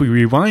 So if we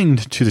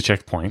rewind to the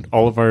checkpoint,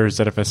 all of our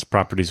ZFS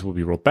properties will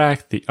be rolled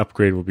back, the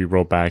upgrade will be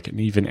rolled back, and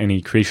even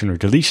any creation or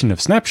deletion of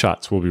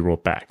snapshots will be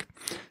rolled back.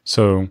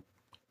 So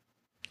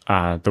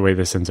the way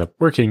this ends up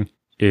working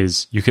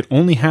is you can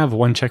only have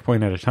one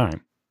checkpoint at a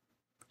time.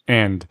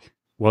 And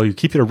while you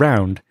keep it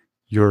around,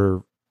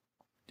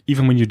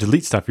 even when you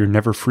delete stuff, you're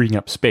never freeing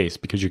up space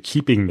because you're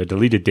keeping the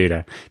deleted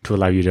data to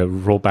allow you to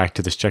roll back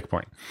to this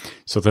checkpoint.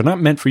 So they're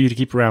not meant for you to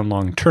keep around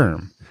long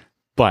term,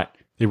 but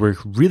they work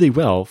really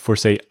well for,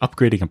 say,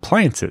 upgrading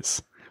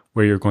appliances,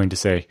 where you're going to,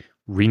 say,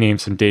 rename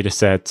some data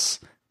sets,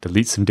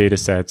 delete some data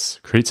sets,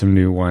 create some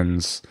new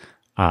ones,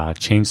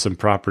 change some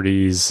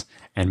properties,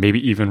 and maybe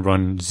even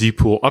run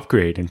zpool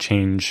upgrade and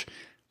change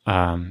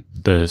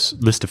the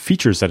list of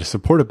features that is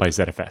supported by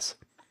ZFS.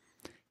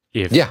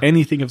 If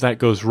anything of that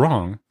goes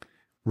wrong,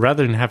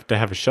 rather than have to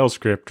have a shell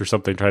script or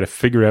something, try to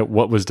figure out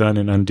what was done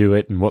and undo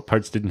it and what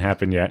parts didn't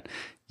happen yet,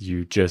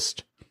 you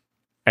just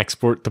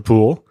export the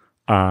pool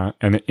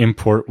and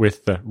import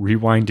with the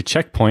rewind to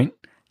checkpoint,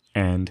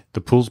 and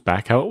the pool's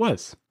back how it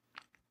was.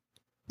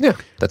 Yeah,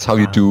 that's how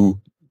you do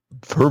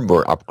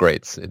firmware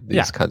upgrades in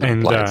these kind of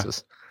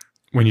appliances.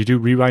 When you do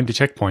rewind to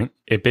checkpoint,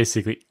 it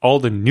basically, all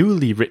the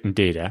newly written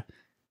data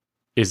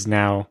is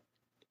now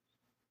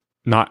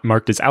not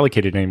marked as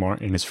allocated anymore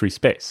in its free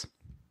space.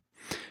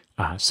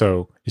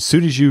 So as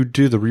soon as you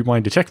do the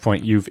rewind to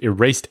checkpoint, you've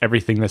erased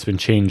everything that's been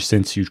changed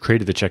since you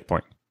created the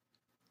checkpoint,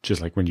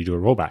 just like when you do a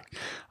rollback.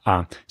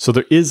 So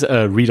there is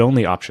a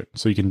read-only option.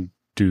 So you can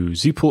do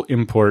zpool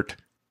import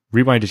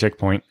rewind to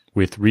checkpoint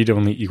with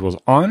read-only equals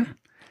on,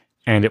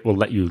 and it will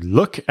let you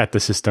look at the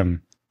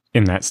system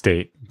in that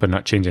state, but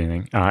not change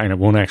anything. And it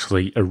won't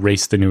actually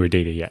erase the newer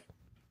data yet.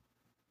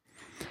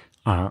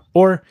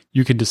 Or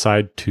you can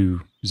decide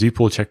to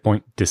zpool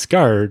checkpoint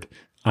discard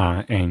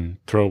and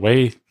throw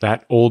away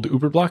that old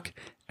Uber block,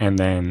 and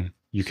then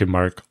you can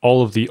mark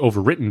all of the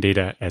overwritten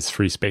data as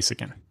free space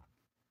again.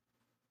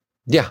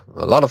 Yeah,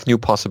 a lot of new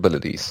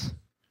possibilities.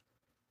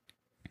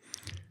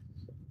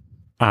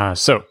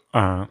 So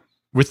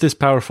with this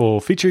powerful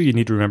feature, you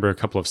need to remember a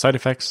couple of side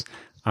effects.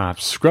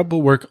 Scrub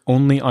will work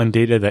only on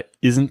data that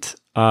isn't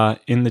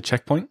in the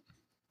checkpoint.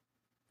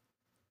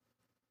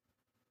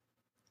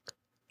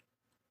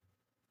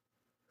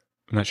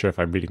 I'm not sure if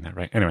I'm reading that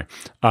right. Anyway,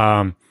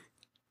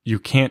 you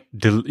can't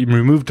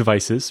remove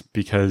devices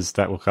because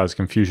that will cause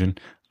confusion.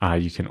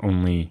 You can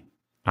only,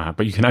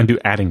 but you can undo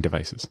adding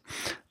devices.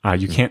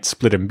 You can't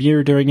split a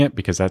mirror during it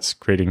because that's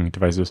creating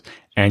devices,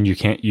 and you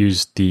can't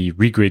use the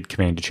regrid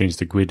command to change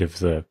the grid of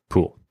the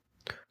pool.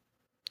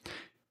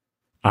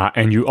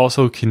 And you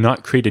also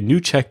cannot create a new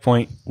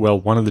checkpoint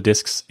while one of the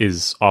disks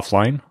is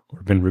offline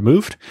or been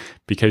removed,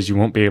 because you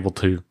won't be able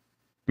to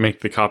make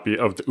the copy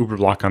of the Uber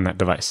block on that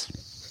device.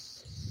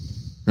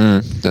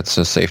 That's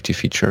a safety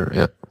feature,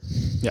 yeah.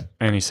 Yeah,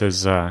 and he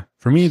says,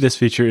 for me, this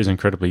feature is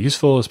incredibly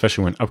useful,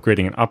 especially when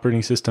upgrading an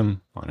operating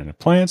system on an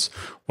appliance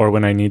or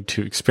when I need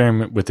to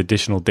experiment with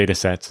additional data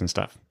sets and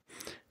stuff.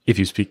 If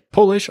you speak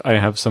Polish, I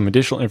have some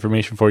additional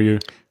information for you.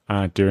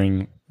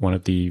 During one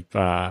of the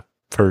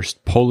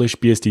first Polish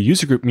BSD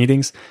user group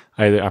meetings,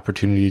 I had the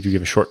opportunity to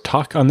give a short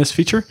talk on this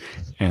feature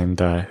and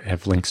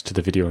have links to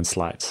the video and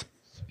slides.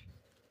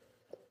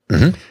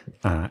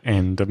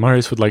 And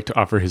Marius would like to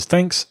offer his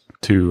thanks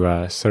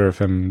to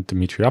Seraphim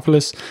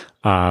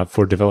Dimitriopoulos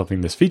for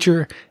developing this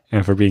feature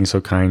and for being so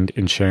kind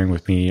in sharing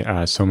with me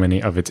so many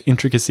of its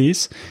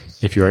intricacies.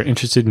 If you are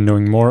interested in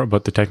knowing more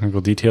about the technical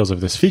details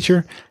of this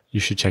feature, you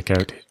should check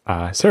out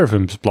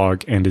Seraphim's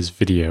blog and his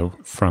video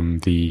from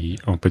the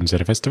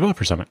OpenZFS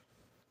Developer Summit.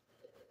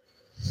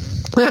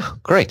 Yeah,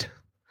 great.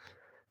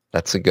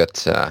 That's a good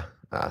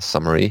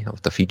summary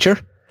of the feature.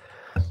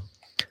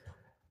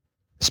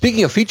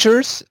 Speaking of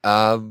features,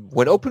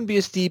 when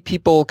OpenBSD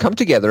people come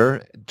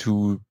together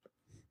to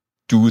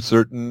do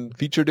certain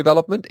feature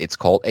development, it's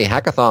called a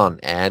hackathon.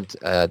 And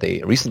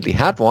they recently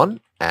had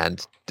one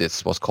and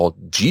this was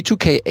called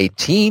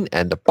G2K18,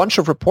 and a bunch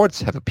of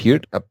reports have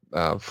appeared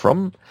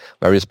from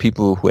various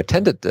people who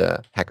attended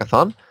the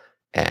hackathon,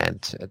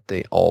 and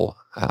they all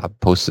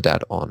posted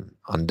that on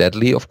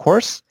Undeadly, of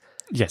course.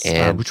 Yes,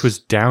 which was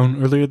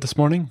down earlier this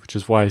morning, which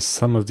is why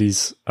some of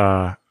these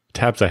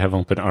tabs I have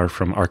open are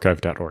from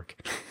archive.org.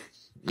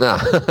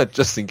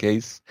 Just in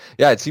case.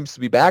 Yeah, it seems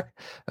to be back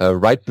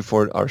right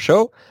before our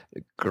show.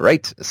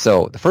 Great.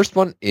 So the first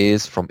one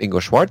is from Ingo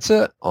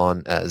Schwarze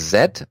on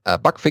Z,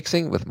 bug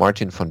fixing with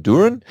Martin von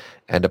Duren,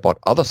 and about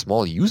other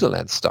small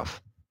userland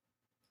stuff.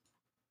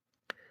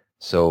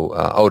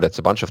 So, that's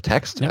a bunch of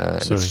text.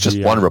 So it's just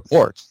one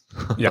report.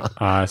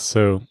 Yeah.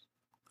 So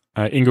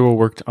Ingo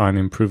worked on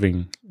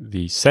improving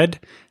the SED.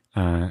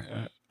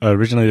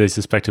 Originally, they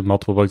suspected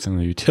multiple bugs in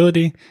the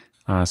utility.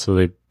 So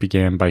they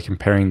began by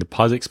comparing the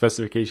POSIX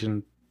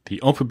specification, the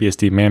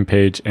OpenBSD man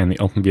page, and the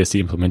OpenBSD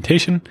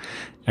implementation,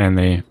 and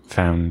they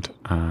found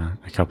a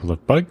couple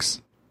of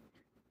bugs.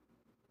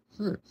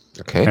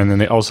 Okay. And then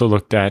they also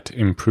looked at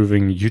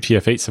improving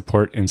UTF-8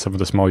 support in some of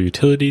the small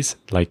utilities,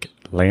 like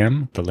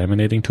LAM, the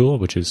laminating tool,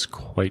 which is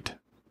quite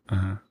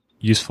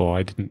useful.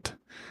 I didn't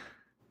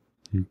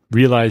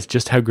realize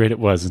just how great it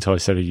was until I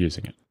started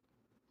using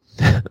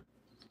it.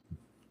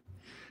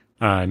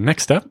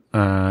 Next up,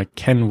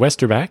 Ken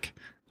Westerback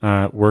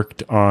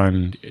worked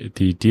on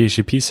the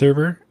DHCP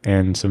server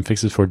and some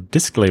fixes for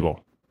disk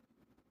label.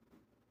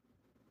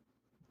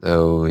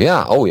 Oh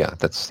yeah,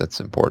 that's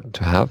important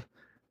to have.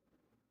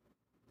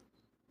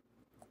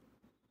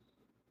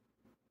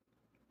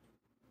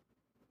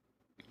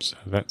 So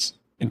that's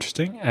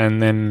interesting.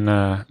 And then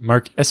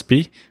Mark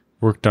Espy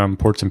worked on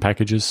ports and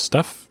packages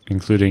stuff,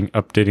 including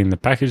updating the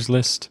package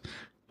list,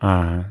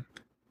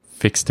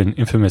 fixed an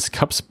infamous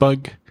cups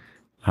bug,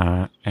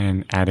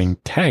 and adding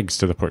tags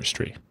to the ports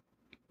tree.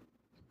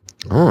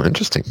 Oh,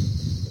 interesting.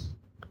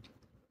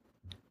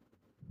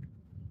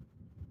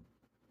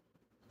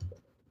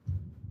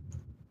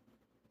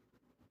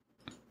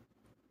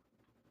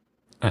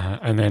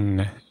 And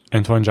then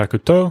Antoine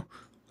Jacotot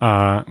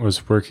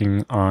was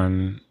working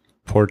on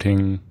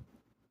porting.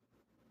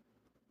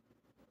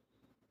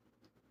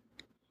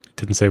 It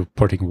didn't say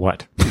porting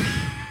what.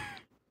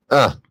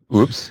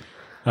 Oops.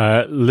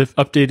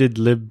 Updated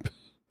libr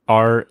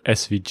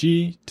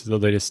SVG to the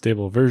latest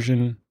stable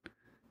version.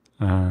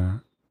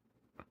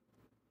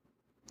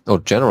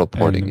 General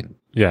porting.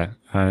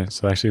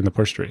 So actually in the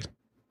ports tree.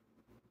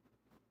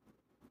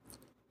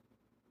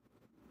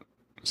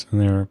 So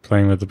they were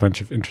playing with a bunch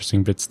of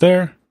interesting bits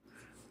there.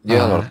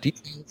 Yeah, a lot of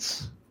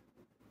details.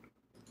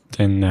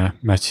 Then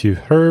Mathieu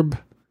Herb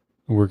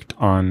worked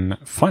on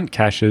font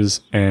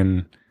caches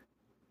and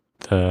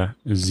the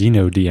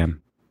XenoDM.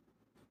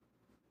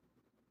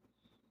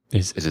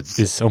 Is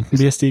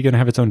OpenBSD going to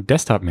have its own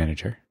desktop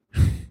manager?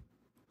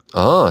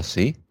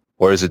 See?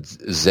 Or is it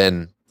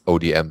Zen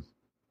ODM?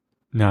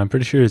 No, I'm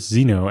pretty sure it's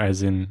Xeno,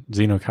 as in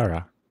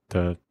Xenokara.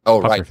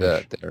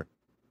 Right.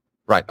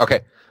 Right,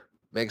 okay.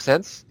 Makes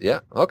sense. Yeah.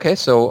 Okay,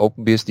 so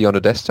OpenBSD on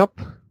the desktop.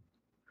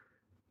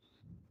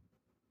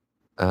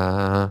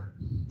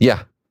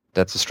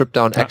 That's a stripped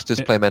down X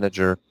display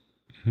manager.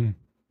 Mm-hmm.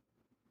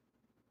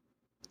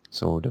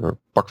 So there were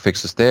bug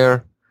fixes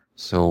there.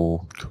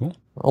 So cool.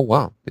 Oh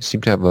wow, they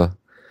seem to have a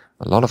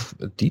lot of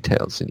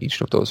details in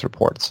each of those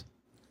reports.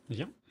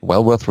 Yep.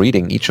 Well worth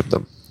reading each of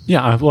them.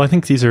 Yeah, well, I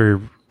think these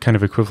are kind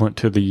of equivalent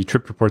to the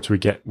trip reports we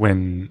get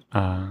when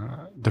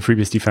the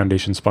FreeBSD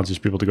Foundation sponsors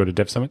people to go to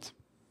dev summits.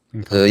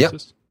 Yeah.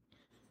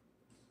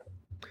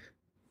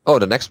 Oh,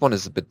 the next one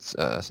is a bit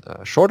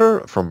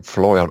shorter, from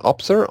Florian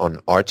Opser on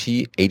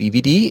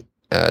RT80VD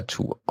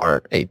to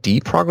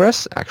RAD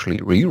progress, actually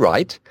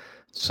rewrite.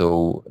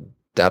 So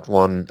that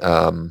one,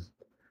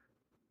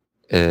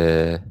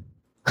 it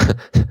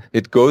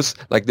goes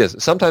like this.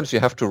 Sometimes you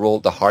have to roll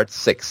the hard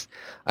 6.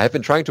 I have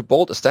been trying to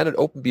bolt a standard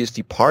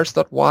OpenBSD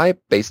parse.y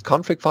based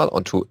config file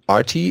onto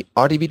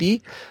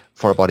RTVD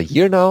for about a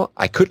year now.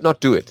 I could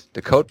not do it.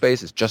 The code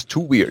base is just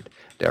too weird.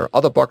 There are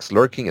other bugs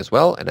lurking as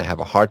well, and I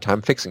have a hard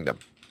time fixing them.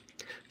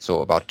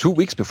 So about 2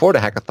 weeks before the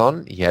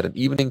hackathon, he had an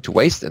evening to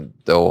waste, and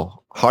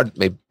though hard it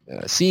may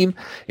seem,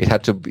 it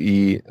had to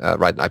be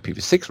write an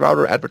IPv6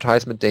 router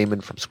advertisement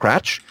daemon from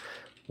scratch.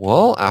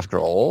 Well, after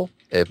all,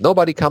 if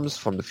nobody comes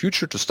from the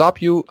future to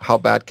stop you, how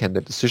bad can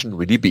the decision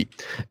really be?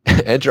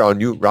 Enter our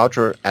new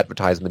router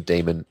advertisement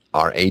daemon,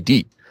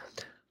 RAD.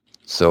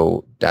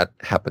 So that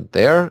happened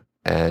there,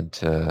 and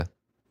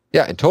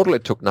in total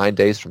it took 9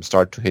 days from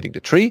start to hitting the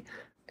tree.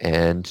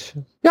 And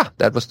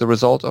that was the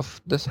result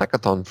of this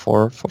hackathon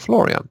for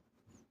Florian.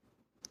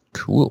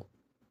 Cool.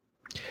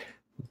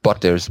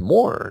 But there's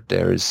more.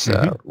 There's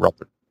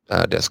Robert.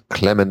 There's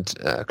Clemens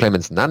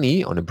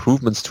Nani on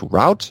improvements to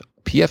route,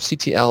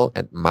 PFCTL,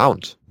 and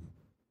mount.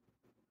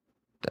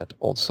 That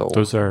also.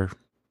 Those are.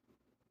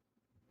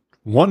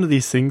 One of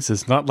these things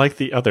is not like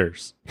the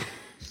others.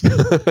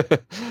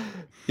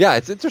 Yeah,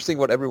 it's interesting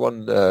what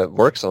everyone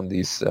works on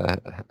these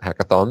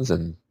hackathons,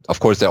 and of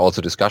course there are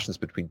also discussions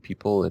between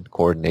people and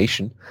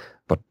coordination,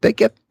 but they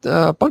get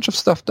a bunch of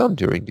stuff done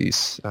during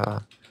these.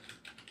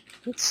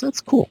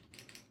 That's cool.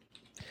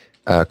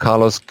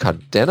 Carlos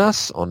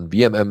Cardenas on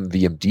VMM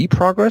VMD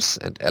progress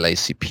and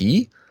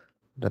LACP.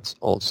 That's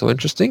also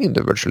interesting in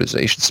the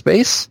virtualization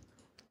space.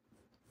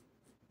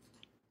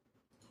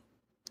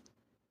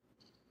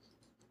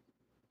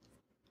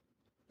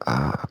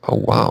 Oh,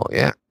 wow.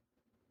 Yeah.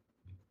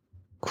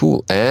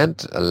 Cool.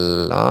 And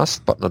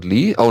last but not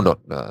least,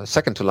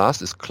 second to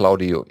last is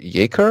Claudio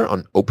Jaeger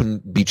on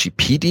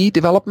OpenBGPD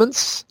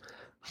developments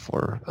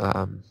for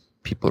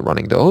people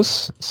running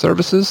those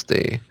services.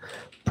 They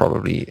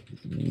probably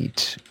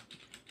need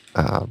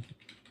a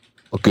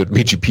good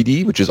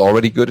BGPD, which is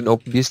already good in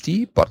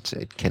OpenBSD, but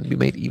it can be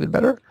made even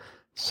better.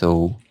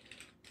 So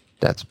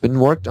that's been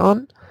worked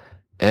on.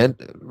 And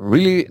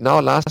really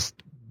now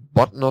last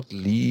but not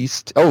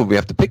least, we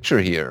have the picture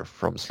here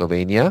from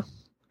Slovenia.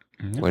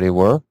 Where they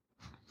were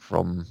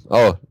from.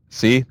 Oh,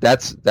 see,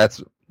 that's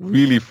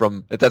really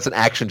that's an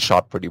action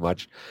shot pretty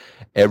much.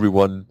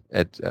 Everyone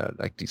at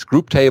like these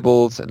group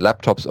tables and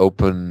laptops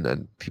open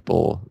and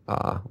people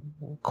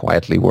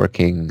quietly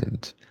working.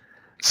 And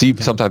see,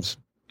 sometimes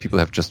people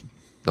have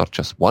not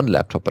just one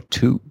laptop but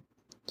two.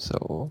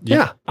 So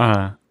yeah.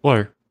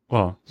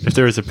 Well, if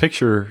there is a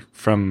picture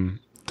from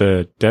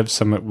the Dev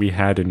Summit we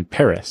had in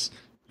Paris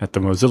at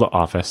the Mozilla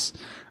office,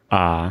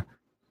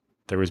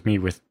 there was me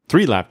with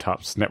 3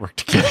 laptops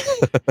networked together.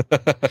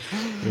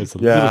 It was a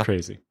little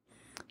crazy.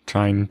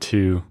 Trying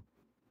to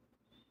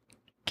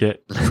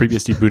get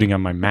FreeBSD booting on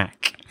my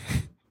Mac.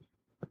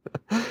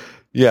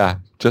 Yeah,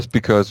 just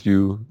because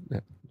you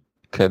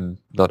can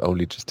not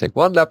only just take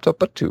 1 laptop,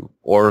 but 2,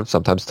 or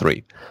sometimes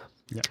 3.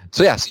 Yeah.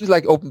 So yeah, seems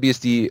like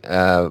OpenBSD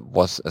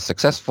was a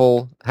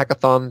successful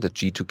hackathon, the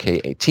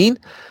G2K18.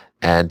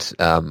 And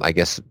I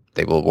guess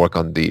they will work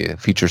on the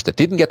features that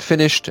didn't get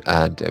finished,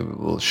 and we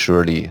will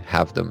surely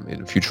have them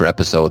in future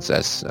episodes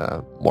as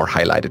more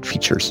highlighted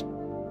features.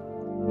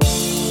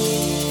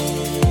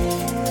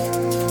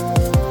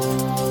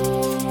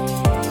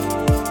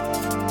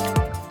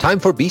 Time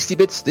for Beastie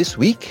Bits this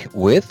week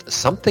with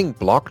something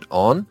blocked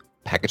on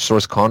Package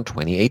Source Con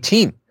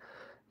 2018.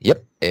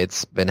 Yep,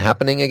 it's been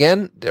happening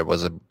again. There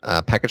was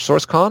a Package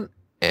Source Con,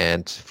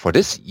 and for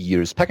this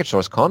year's Package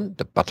Source Con,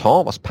 the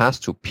baton was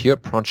passed to Pierre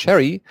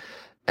Proncheri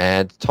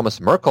and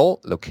Thomas Merkel,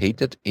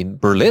 located in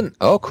Berlin.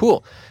 Oh,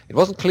 cool. It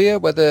wasn't clear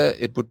whether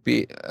it would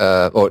be,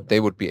 or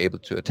they would be able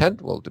to attend,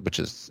 which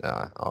is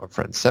our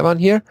friend Sevan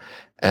here,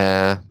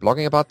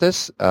 blogging about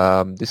this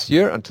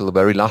year until the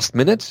very last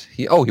minute.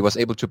 He was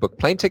able to book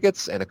plane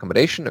tickets and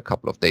accommodation a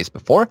couple of days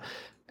before.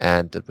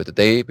 And with the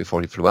day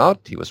before he flew out,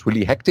 he was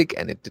really hectic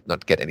and it did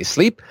not get any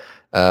sleep.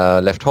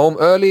 Left home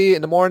early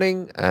in the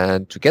morning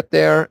and to get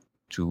there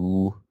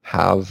to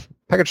have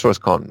Package Source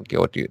Con,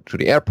 go to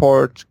the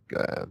airport,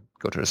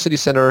 go to the city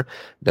center,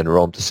 then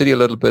roam the city a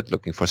little bit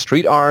looking for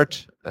street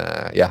art.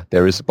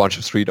 There is a bunch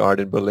of street art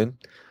in Berlin.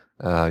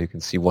 You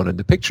can see one in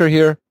the picture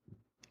here.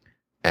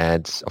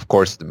 And of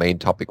course, the main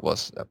topic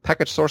was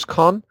Package Source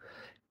Con,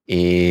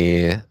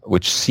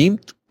 which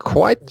seemed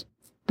quite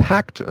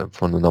packed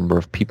from the number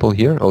of people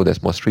here. Oh,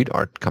 there's more street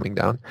art coming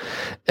down.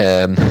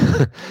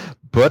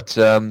 But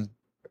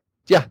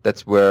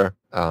that's where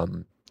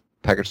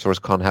Package Source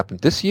Con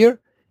happened this year.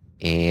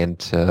 And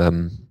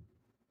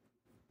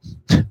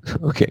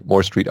okay,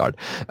 more street art.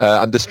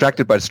 I'm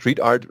distracted by the street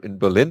art in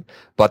Berlin,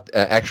 but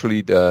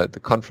actually the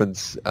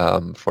conference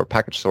for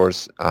Package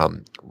Source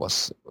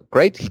was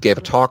great. He gave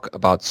a talk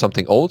about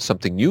something old,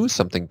 something new,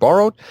 something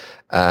borrowed,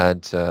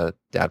 and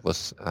that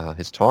was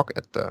his talk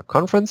at the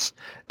conference.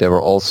 There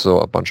were also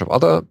a bunch of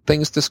other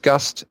things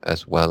discussed,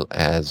 as well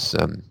as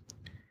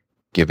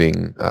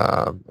giving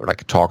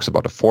talks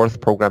about a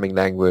 4th programming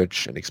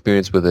language and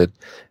experience with it,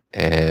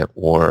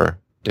 or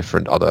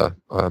different other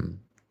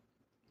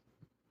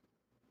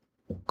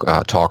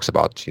talks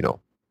about,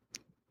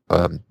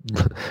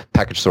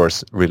 package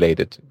source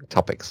related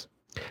topics.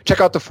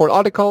 Check out the full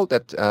article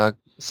that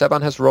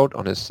Sevan has wrote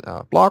on his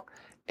blog,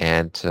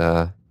 and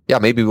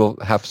maybe we'll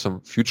have some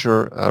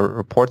future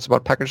reports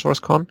about Package Source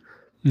Con.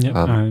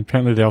 Yeah,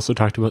 apparently they also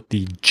talked about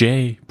the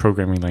J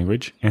programming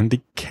language and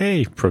the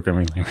K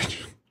programming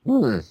language.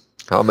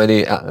 How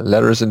many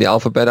letters in the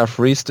alphabet are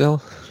free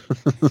still?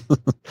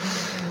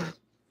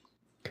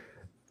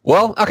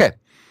 Well, okay.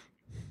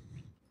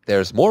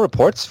 There's more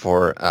reports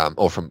from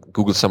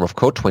Google Summer of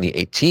Code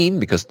 2018,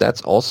 because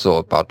that's also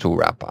about to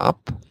wrap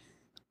up.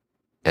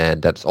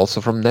 And that's also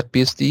from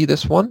NetBSD,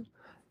 this one.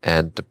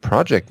 And the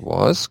project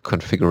was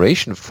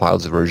configuration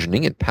files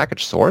versioning in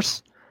package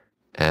source.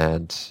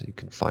 And you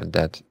can find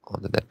that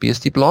on the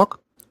NetBSD blog.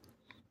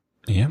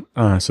 Yeah,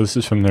 so this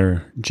is from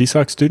their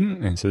GSOC student,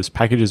 and it says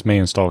packages may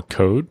install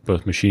code,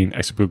 both machine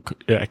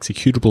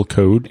executable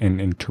code and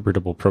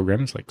interpretable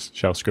programs like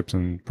shell scripts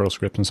and Perl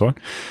scripts and so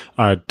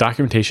on,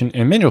 documentation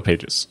and manual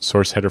pages,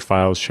 source header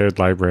files, shared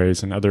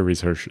libraries, and other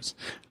resources,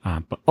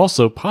 but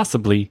also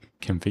possibly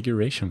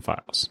configuration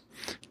files.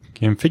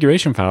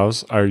 Configuration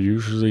files are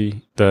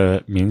usually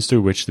the means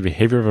through which the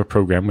behavior of a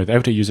program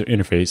without a user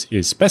interface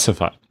is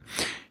specified.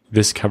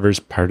 This covers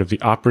part of the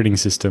operating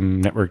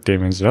system, network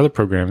daemons, and other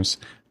programs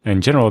in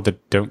general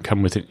that don't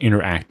come with an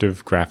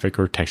interactive graphic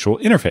or textual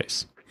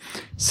interface.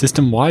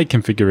 System-wide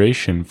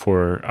configuration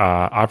for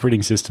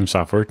operating system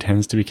software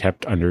tends to be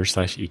kept under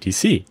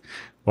 /etc,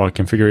 while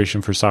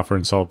configuration for software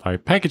installed by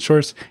package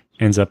source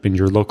ends up in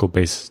your local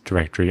base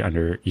directory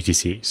under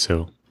etc.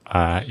 So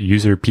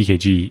user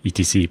pkg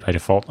etc by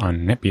default on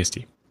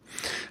NetBSD.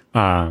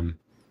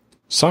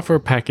 Software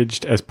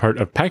packaged as part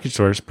of package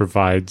source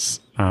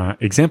provides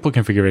example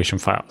configuration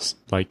files,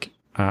 like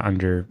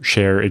under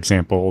share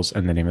examples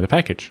and the name of the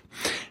package.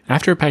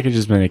 After a package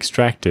has been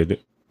extracted,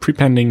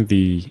 prepending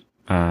the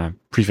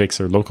prefix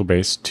or local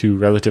base to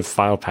relative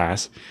file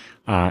path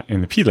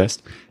in the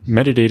plist,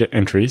 metadata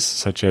entries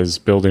such as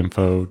build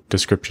info,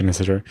 description,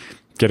 etc.,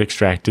 get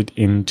extracted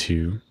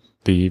into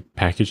the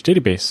package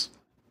database.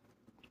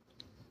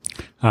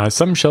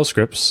 Some shell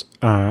scripts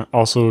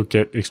also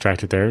get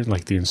extracted there,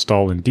 like the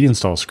install and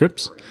deinstall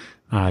scripts.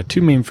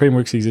 Two main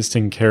frameworks exist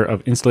in care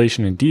of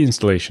installation and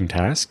deinstallation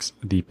tasks.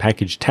 The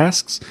package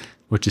tasks,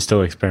 which is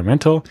still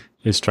experimental,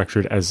 is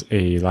structured as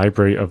a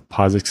library of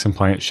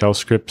POSIX-compliant shell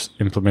scripts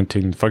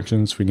implementing the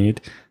functions we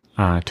need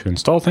to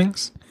install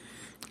things.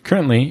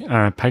 Currently,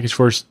 package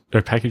source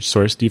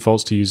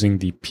defaults to using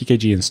the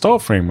pkg install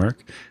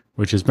framework,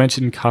 which as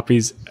mentioned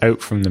copies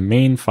out from the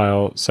main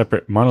file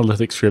separate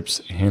monolithic scripts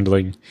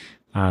handling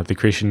the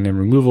creation and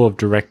removal of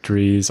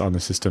directories on the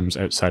systems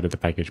outside of the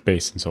package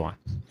base and so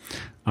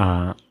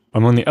on.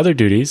 Among the other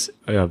duties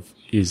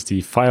is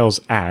the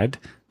files add,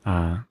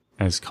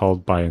 as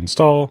called by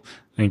install,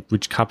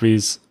 which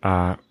copies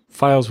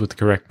files with the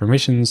correct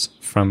permissions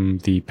from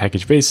the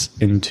package base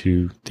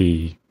into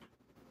the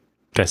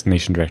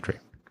destination directory.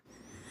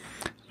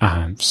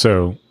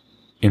 So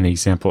in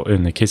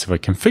the case of a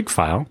config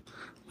file,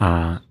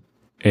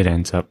 it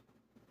ends up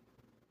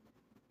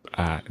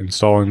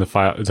installing the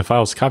file. The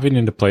file is copied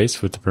into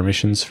place with the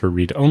permissions for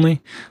read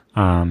only,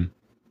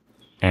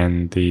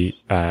 and the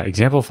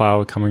example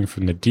file coming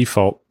from the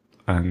default,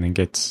 and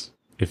then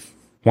if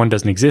one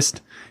doesn't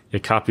exist,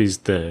 it copies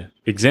the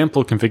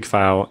example config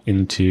file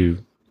into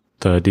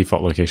the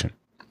default location.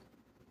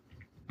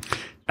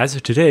 As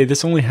of today,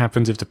 this only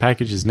happens if the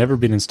package has never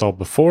been installed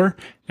before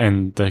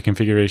and the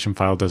configuration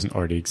file doesn't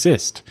already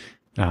exist.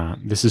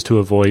 This is to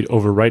avoid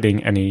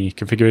overwriting any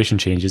configuration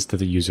changes that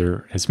the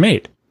user has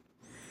made.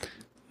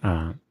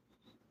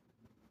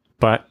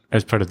 But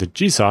as part of the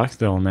GSOC,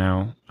 they'll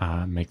now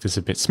make this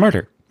a bit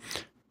smarter.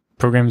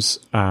 Programs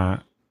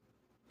can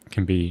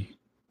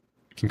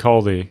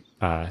call the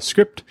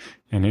script,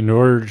 and in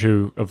order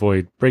to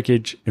avoid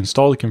breakage,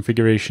 installed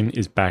configuration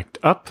is backed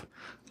up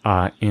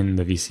in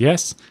the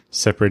VCS,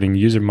 separating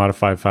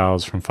user-modified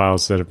files from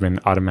files that have been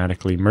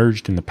automatically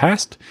merged in the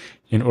past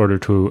in order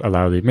to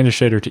allow the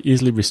administrator to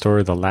easily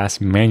restore the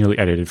last manually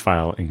edited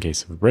file in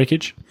case of a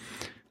breakage.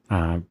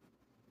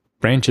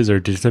 Branches are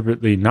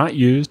deliberately not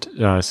used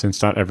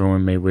since not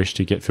everyone may wish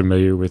to get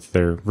familiar with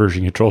their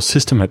version control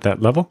system at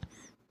that level.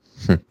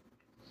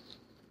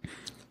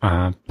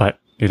 But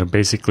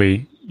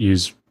basically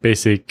use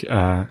basic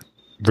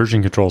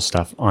version control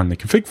stuff on the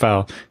config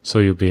file, so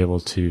you'll be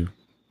able to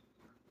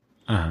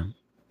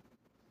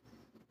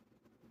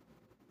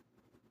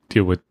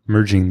deal with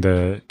merging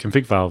the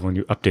config file when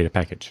you update a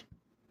package.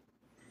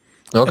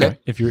 Okay. Anyway,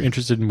 if you're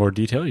interested in more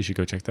detail, you should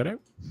go check that out.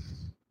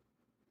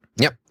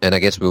 Yep, and I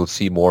guess we'll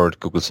see more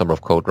Google Summer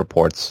of Code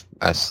reports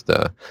as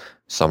the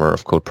Summer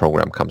of Code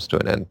program comes to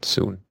an end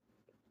soon.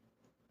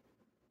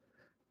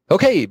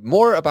 Okay,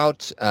 more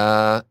about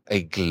a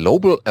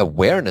global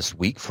awareness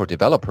week for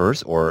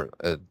developers, or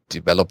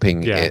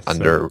developing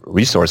under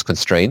resource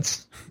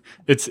constraints.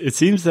 It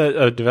seems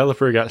that a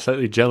developer got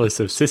slightly jealous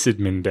of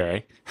Sysadmin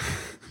Day.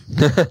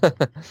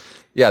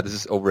 Yeah, this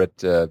is over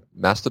at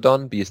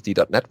Mastodon,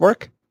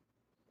 bsd.network.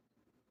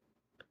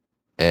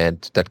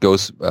 And that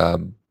goes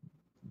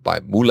by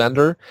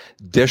Moolander.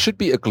 There should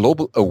be a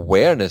global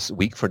awareness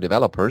week for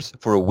developers.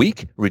 For a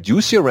week,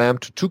 reduce your RAM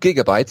to 2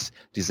 gigabytes,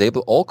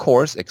 disable all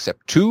cores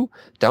except 2,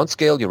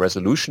 downscale your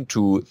resolution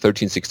to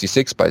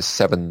 1366 by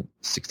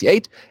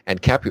 768,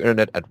 and cap your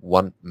internet at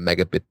 1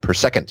 megabit per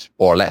second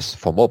or less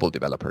for mobile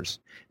developers.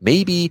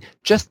 Maybe,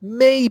 just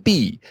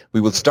maybe, we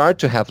will start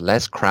to have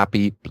less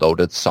crappy,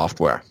 bloated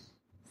software.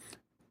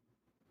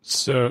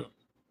 So,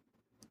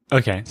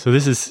 okay, so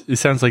it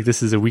sounds like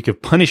this is a week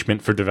of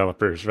punishment for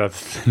developers rather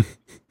than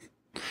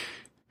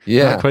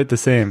not quite the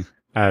same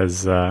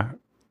as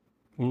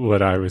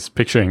what I was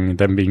picturing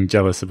them being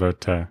jealous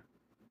about. The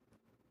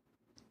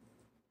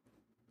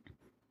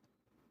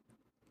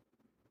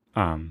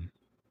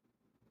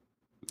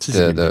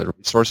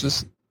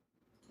resources.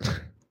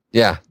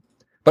 Yeah,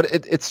 but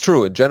it's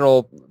true. In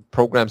general,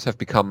 programs have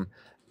become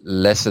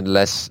less and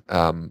less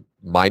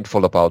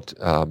mindful about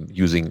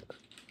using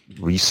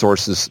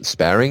resources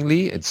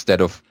sparingly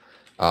instead of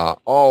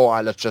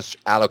let's just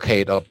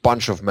allocate a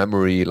bunch of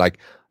memory. Like,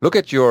 look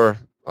at your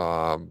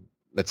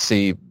let's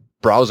say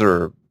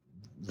browser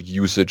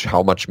usage,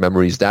 how much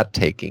memory is that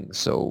taking?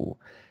 So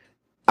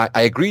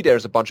I agree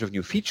there's a bunch of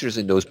new features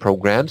in those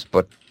programs,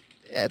 but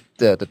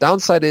the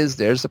downside is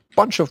there's a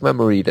bunch of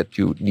memory that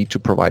you need to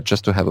provide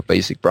just to have a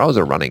basic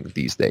browser running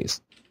these days,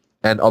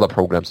 and other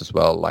programs as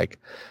well, like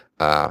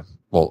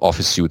well,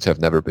 Office suites have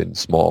never been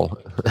small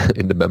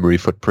in the memory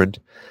footprint,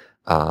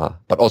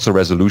 but also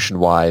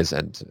resolution-wise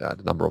and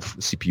the number of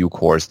CPU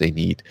cores they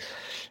need.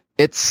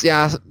 It's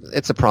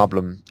a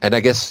problem. And I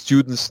guess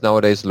students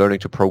nowadays learning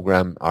to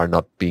program are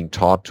not being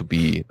taught to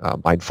be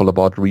mindful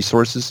about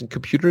resources in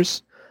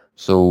computers.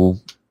 So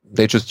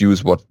they just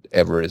use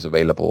whatever is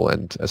available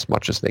and as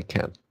much as they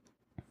can.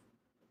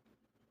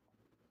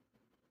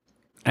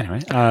 Anyway,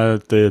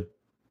 the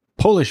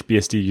Polish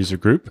BSD user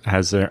group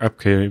has their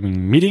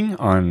upcoming meeting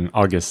on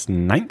August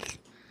 9th.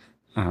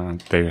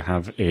 They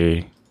have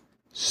a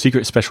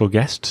secret special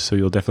guest, so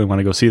you'll definitely want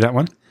to go see that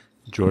one.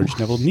 George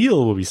Neville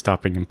Neal will be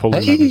stopping in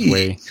Poland on his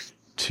way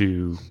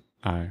to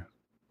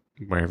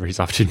wherever he's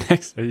off to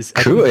next.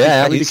 Cool,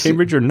 to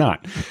Cambridge or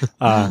not.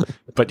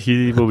 But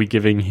he will be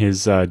giving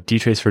his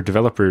dtrace for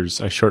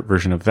developers a short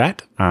version of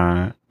that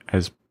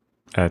as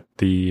at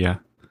the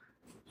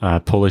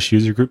Polish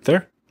user group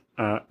there.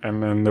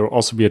 And then there will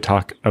also be a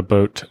talk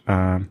about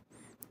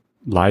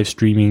live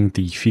streaming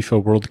the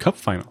FIFA World Cup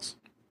finals.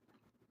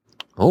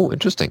 Oh,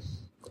 interesting.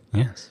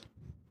 Yes.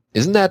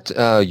 Isn't that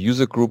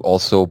user group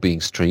also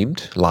being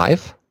streamed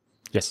live?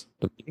 Yes.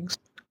 The meetings?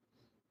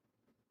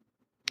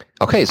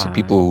 Okay, so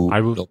people who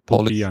I will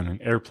be on an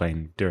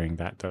airplane during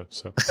that, though.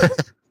 So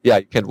yeah,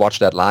 you can watch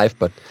that live,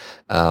 but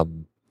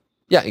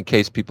in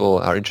case people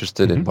are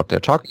interested in what they're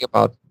talking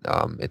about,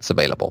 it's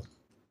available.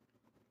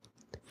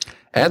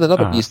 And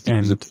another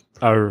and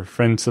our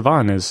friend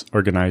Savan is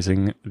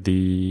organizing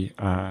the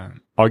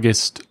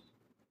August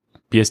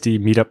BSD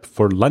meetup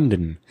for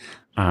London.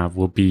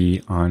 Will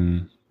be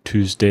on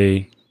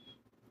Tuesday,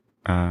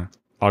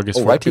 August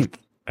 14th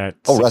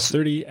at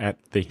 6:30 at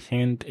the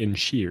Hand and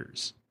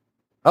Shears.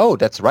 Oh,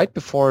 that's right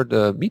before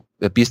the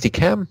BSD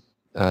Cam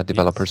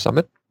Developer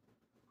Summit.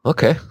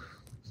 Okay.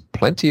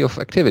 Plenty of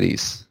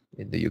activities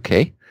in the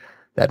UK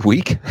that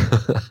week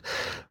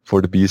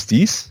for the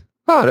BSDs.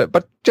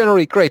 But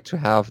generally great to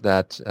have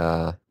that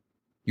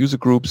user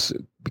groups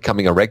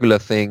becoming a regular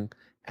thing,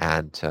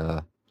 and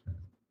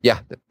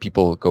that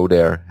people go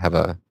there, have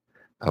a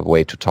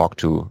way to talk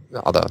to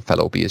other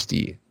fellow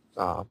BSD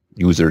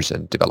users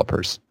and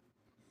developers.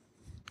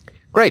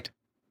 Great.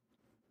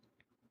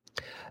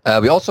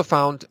 We also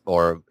found,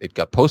 or it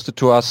got posted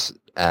to us,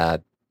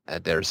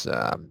 there's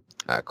a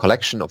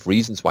collection of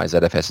reasons why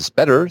ZFS is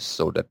better,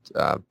 so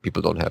that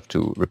people don't have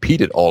to repeat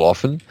it all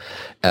often.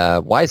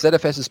 Why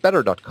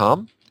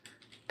ZFSisbetter.com,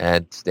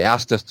 and they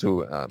asked us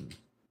to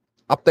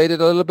update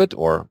it a little bit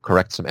or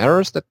correct some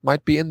errors that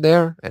might be in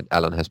there, and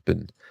Alan has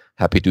been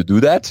happy to do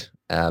that.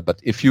 But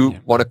if you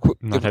want to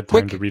not had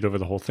time to read over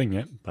the whole thing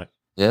yet, but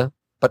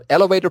but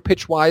elevator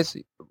pitch wise,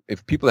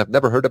 if people have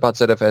never heard about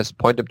ZFS,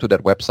 point them to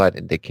that website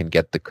and they can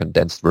get the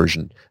condensed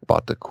version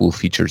about the cool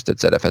features that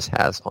ZFS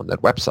has on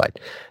that website,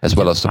 as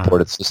well as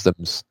supported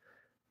systems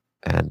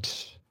and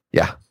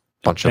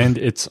bunch of. And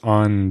it's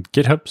on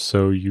GitHub,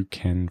 so you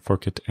can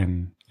fork it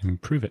and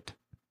improve it.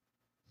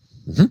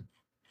 Mm-hmm.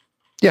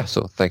 Yeah,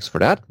 so thanks for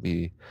that.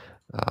 We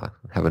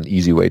have an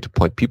easy way to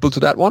point people to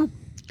that one.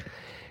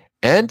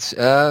 And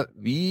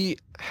we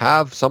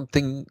have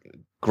something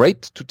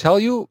great to tell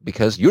you,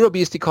 because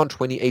EuroBSDCon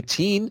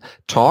 2018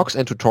 talks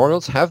and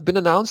tutorials have been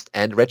announced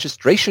and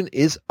registration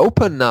is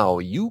open now.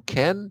 You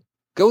can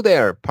go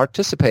there,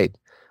 participate,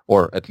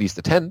 or at least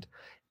attend,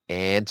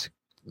 and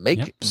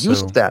make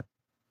use of that.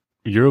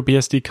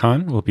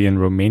 EuroBSDCon will be in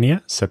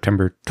Romania,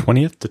 September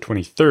 20th to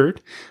 23rd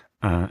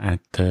at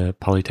the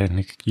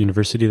Polytechnic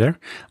University there.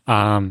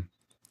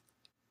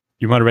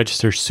 You want to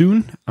register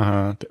soon.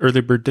 The early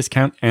bird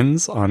discount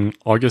ends on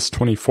August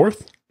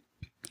 24th.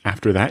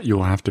 After that, you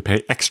will have to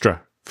pay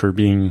extra for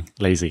being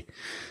lazy.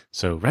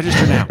 So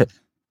register now.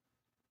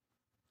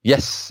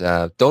 Yes,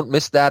 don't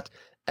miss that.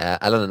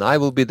 Alan and I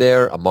will be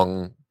there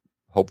among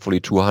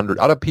hopefully 200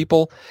 other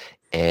people.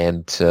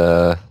 And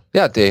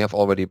they have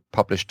already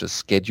published a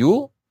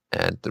schedule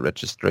and the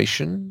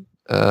registration,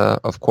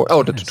 of course.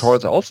 Oh, the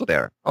tutorials are also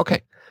there.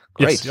 Okay,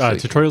 great.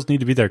 Yes, tutorials need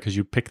to be there because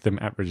you pick them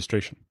at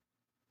registration.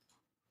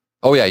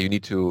 Oh, yeah, you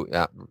need to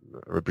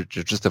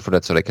register for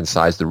that so they can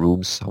size the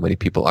rooms, how many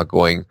people are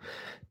going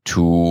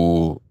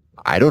to,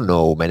 I don't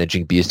know,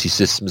 managing BSD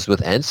systems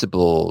with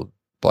Ansible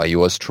by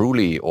yours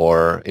truly,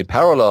 or in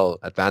parallel,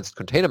 advanced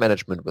container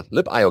management with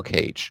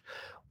libIOCage,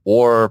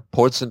 or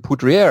ports and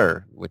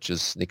Poudriere, which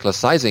is Niklas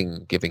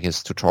Seising giving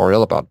his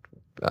tutorial about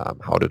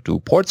how to do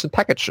ports and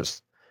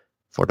packages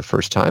for the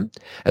first time,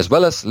 as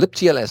well as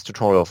libTLS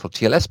tutorial for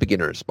TLS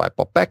beginners by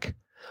Bob Beck,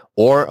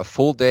 or a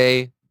full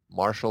day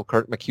Marshall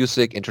Kirk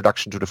McCusick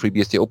Introduction to the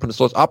FreeBSD Open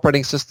Source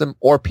Operating System,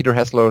 or Peter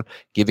Hessler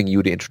giving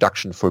you the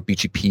introduction for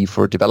BGP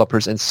for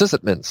developers and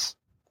sysadmins.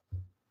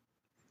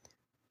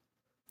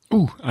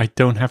 Ooh, I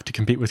don't have to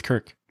compete with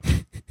Kirk.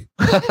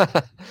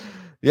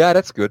 Yeah,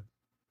 that's good.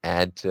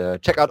 And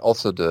check out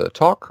also the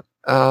talk,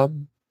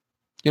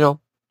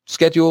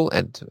 schedule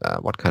and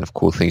what kind of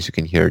cool things you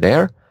can hear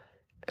there.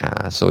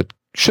 So it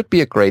should be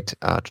a great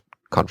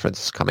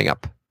conference coming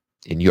up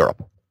in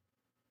Europe.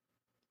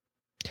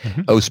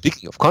 Oh,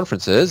 speaking of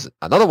conferences,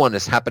 another one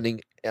is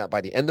happening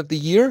by the end of the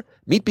year.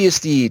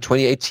 MeetBSD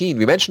 2018.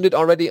 We mentioned it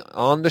already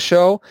on the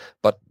show,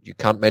 but you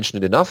can't mention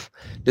it enough.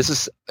 This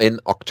is in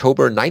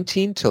October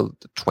 19 till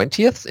the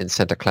 20th in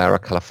Santa Clara,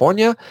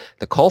 California.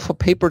 The call for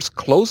papers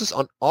closes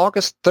on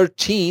August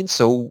 13,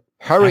 so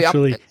hurry up.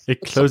 Actually,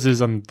 it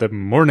closes on the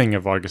morning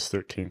of August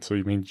 13th, so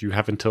you mean you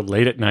have until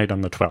late at night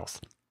on the 12th.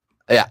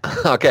 Yeah.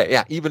 Okay.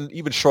 Yeah. Even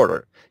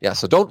shorter. Yeah.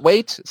 So don't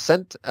wait.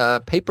 Send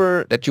a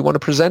paper that you want to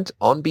present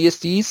on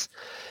BSDs.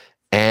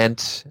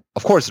 And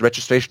of course,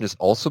 registration has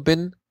also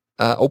been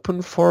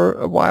open for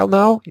a while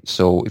now.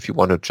 So if you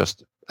want to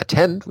just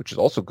attend, which is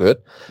also good,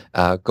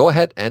 go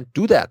ahead and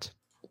do that.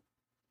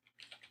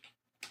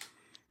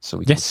 So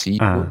we can see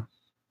you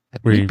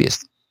at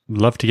BSD.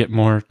 Love to get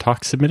more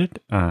talks submitted.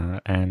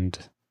 And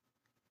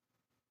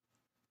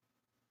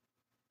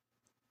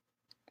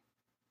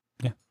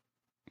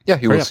yeah,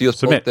 you will see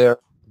us both there.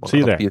 See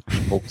you there.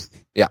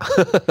 Yeah,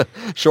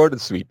 short and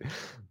sweet.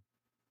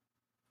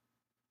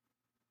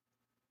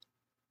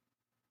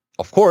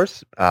 Of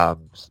course,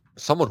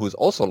 someone who is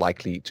also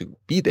likely to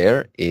be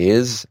there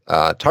is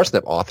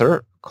Tarsnap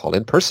author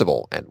Colin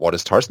Percival. And what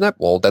is Tarsnap?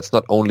 Well, that's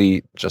not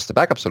only just a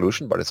backup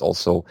solution, but it's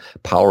also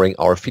powering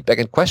our feedback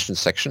and questions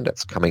section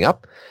that's coming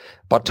up.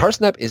 But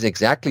Tarsnap is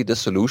exactly the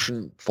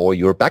solution for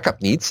your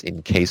backup needs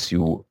in case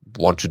you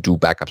want to do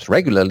backups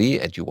regularly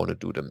and you want to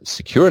do them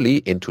securely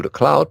into the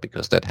cloud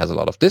because that has a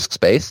lot of disk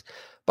space.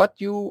 But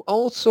you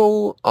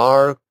also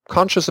are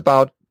conscious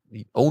about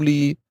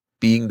only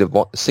being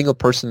the single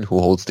person who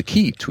holds the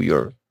key to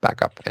your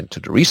backup and to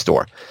the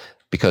restore.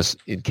 Because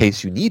in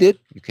case you need it,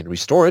 you can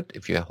restore it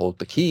if you hold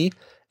the key,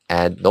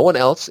 and no one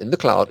else in the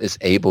cloud is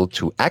able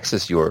to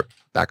access your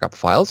backup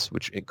files,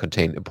 which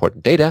contain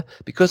important data,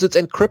 because it's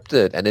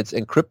encrypted, and it's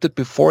encrypted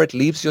before it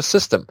leaves your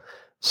system.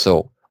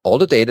 So all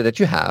the data that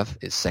you have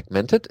is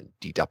segmented,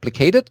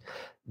 deduplicated,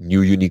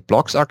 new unique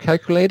blocks are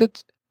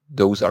calculated,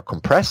 those are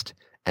compressed,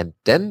 and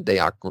then they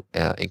are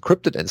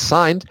encrypted and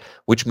signed,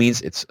 which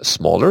means it's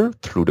smaller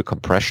through the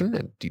compression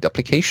and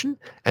deduplication,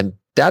 and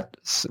that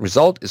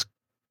result is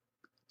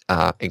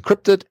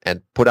encrypted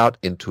and put out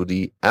into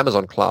the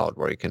Amazon cloud,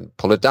 where you can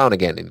pull it down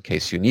again in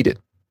case you need it.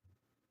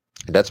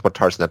 And that's what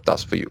Tarsnap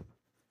does for you.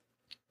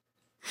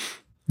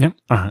 Yep.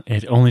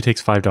 It only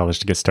takes $5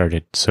 to get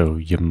started, so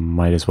you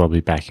might as well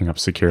be backing up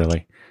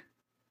securely.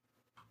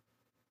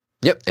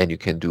 Yep. And you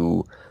can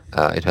do,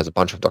 it has a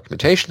bunch of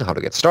documentation, how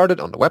to get started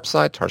on the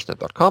website,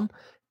 tarsnap.com.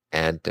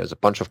 And there's a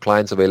bunch of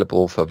clients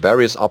available for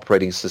various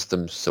operating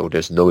systems, so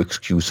there's no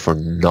excuse for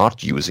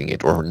not using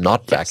it or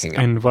not backing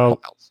up. And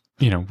well,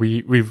 you know,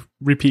 we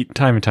repeat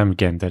time and time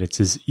again that it's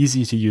as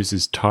easy to use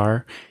as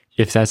tar.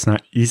 If that's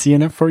not easy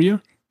enough for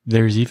you,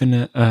 there's even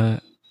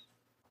a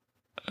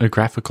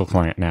graphical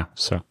client now.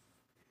 So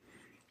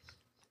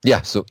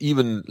yeah, so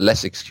even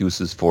less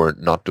excuses for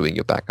not doing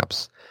your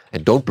backups.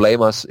 And don't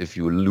blame us if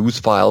you lose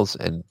files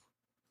and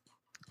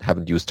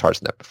haven't used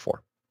Tarsnap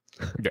before.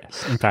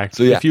 Yes, in fact,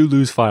 so, yeah. If you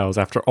lose files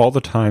after all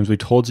the times we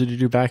told you to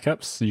do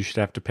backups, you should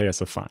have to pay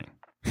us a fine.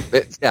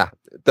 The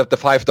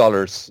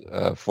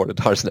 $5 for the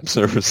Tarsnap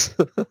service.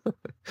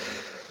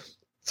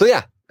 So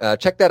yeah,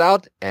 check that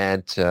out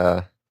and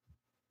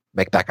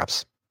make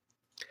backups.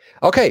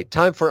 Okay,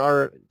 time for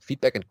our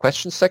feedback and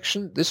questions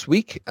section this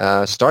week,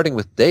 starting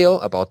with Dale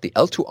about the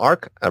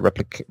L2ARC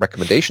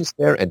recommendations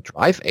there and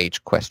drive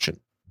age question.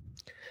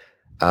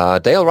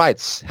 Dale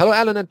writes, "Hello,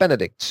 Alan and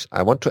Benedict.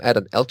 I want to add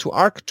an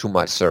L2ARC to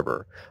my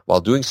server.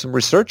 While doing some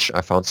research,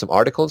 I found some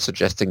articles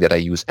suggesting that I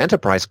use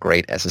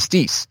enterprise-grade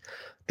SSDs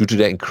due to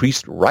their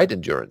increased write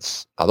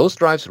endurance. Are those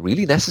drives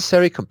really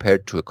necessary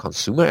compared to a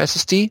consumer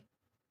SSD?"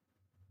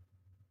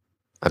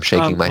 I'm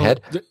shaking my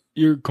head.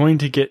 You're going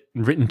to get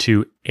written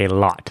to a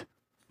lot.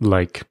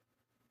 Like,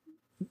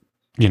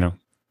 you know,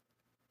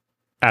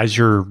 as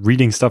you're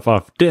reading stuff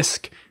off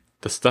disk,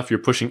 the stuff you're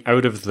pushing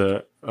out of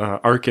the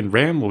ARC and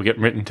RAM will get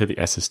written to the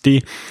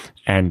SSD,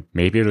 and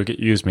maybe it'll get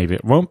used, maybe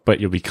it won't, but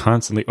you'll be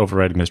constantly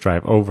overwriting this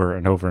drive over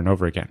and over and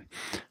over again.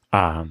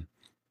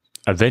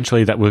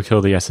 Eventually, that will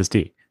kill the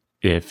SSD.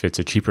 If it's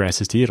a cheaper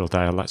SSD, it'll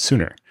die a lot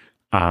sooner.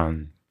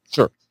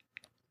 Sure.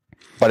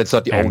 But it's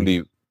not the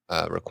only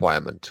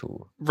requirement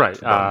to... Right.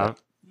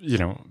 You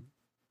know,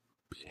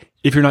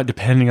 if you're not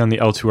depending on the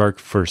L2ARC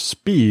for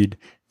speed,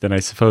 then I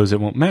suppose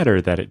it won't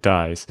matter that it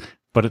dies.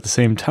 But at the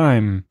same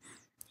time,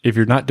 if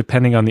you're not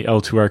depending on the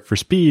L2ARC for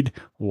speed,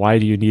 why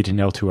do you need an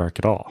L2ARC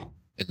at all?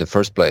 In the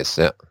first place,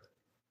 yeah.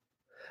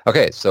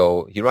 Okay,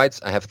 so he writes,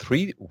 I have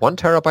 3 1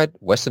 terabyte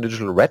Western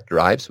Digital red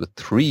drives with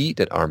 3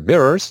 that are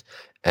mirrors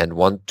and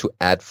want to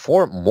add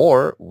 4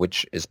 more,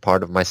 which is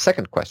part of my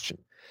second question.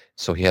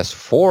 So he has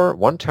 4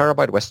 1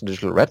 terabyte Western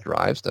Digital red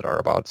drives that are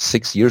about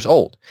 6 years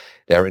old.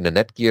 They're in a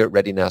Netgear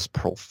ReadyNAS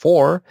Pro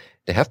 4.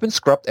 They have been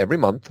scrubbed every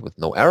month with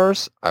no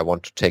errors. I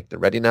want to take the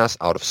ReadyNAS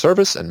out of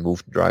service and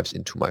move the drives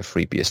into my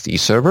FreeBSD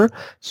server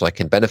so I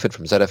can benefit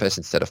from ZFS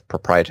instead of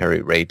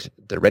proprietary RAID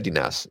the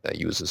ReadyNAS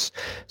uses.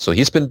 So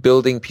he's been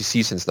building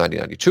PC since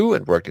 1992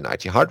 and worked in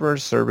IT hardware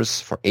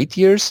service for 8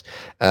 years.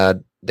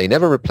 They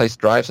never replaced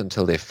drives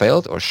until they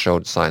failed or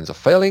showed signs of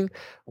failing.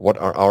 What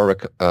are our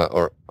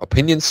or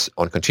opinions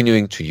on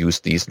continuing to use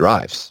these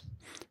drives?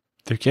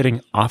 They're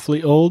getting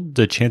awfully old.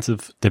 The chance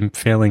of them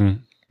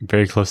failing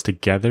very close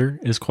together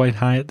is quite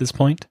high at this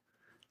point.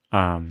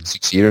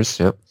 6 years,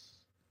 yeah.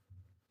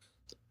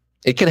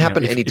 It can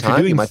happen anytime. If you're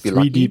doing you might be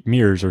lucky. deep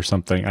mirrors or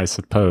something, I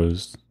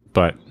suppose,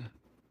 but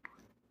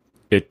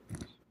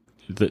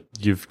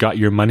you've got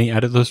your money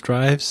out of those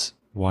drives.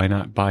 Why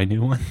not buy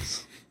new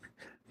ones?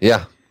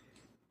 Yeah.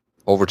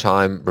 Over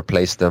time,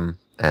 replace them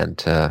and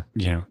the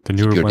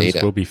newer ones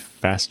data will be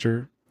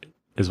faster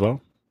as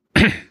well.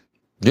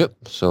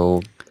 Yep.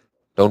 So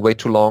don't wait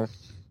too long.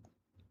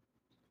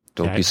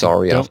 Don't be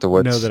sorry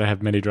afterwards. I know that I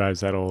have many drives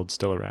that old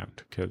still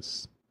around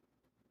because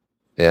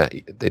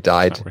they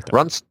died.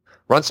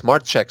 Run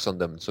smart checks on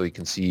them so you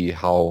can see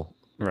how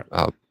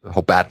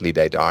badly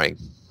they're dying.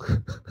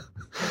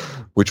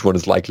 Which one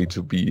is likely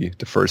to be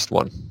the first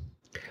one?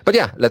 But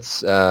yeah,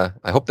 let's. I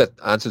hope that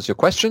answers your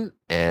question.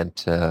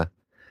 And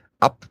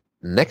up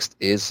next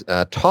is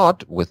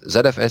Todd with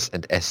ZFS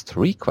and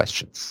S3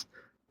 questions,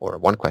 or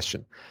one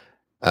question.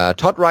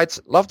 Todd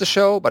writes, "Love the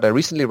show, but I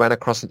recently ran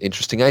across an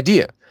interesting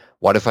idea.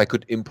 What if I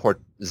could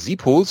import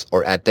Z-pools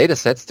or add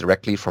datasets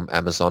directly from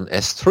Amazon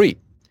S3?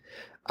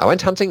 I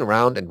went hunting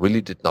around and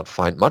really did not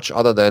find much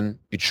other than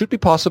it should be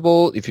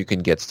possible if you can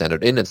get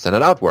standard in and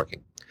standard out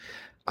working.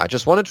 I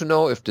just wanted to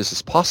know if this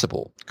is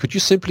possible. Could you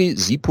simply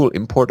Z-pool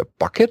import a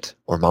bucket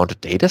or mount a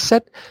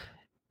dataset?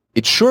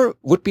 It sure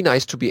would be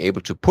nice to be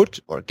able to put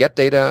or get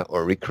data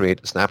or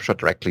recreate a snapshot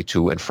directly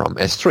to and from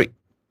S3.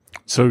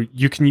 So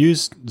you can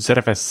use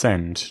ZFS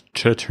send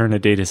to turn a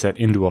dataset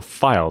into a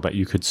file that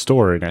you could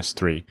store in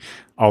S3.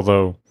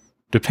 Although,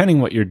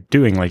 depending what you're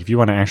doing, like if you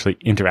want to actually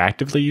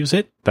interactively use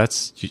it,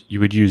 you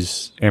would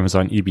use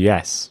Amazon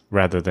EBS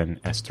rather than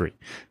S3.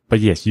 But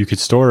yes, you could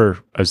store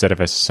a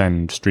ZFS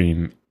send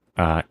stream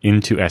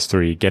into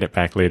S3, get it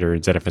back later,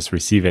 and ZFS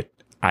receive it,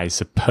 I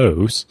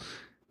suppose.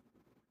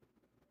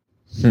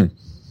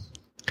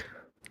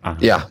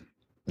 Yeah,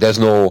 there's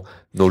no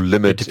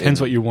limit. It depends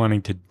what you're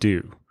wanting to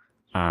do.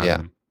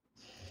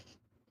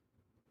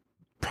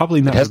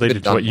 Probably not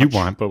related to what you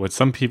want, but what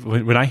some people,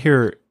 when I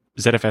hear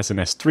ZFS and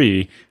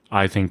S3,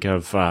 I think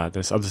of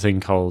this other thing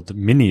called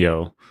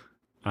Minio,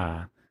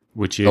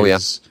 which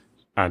is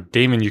a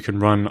daemon you can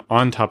run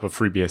on top of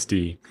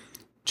FreeBSD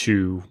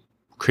to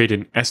create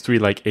an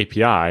S3-like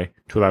API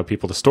to allow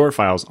people to store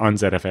files on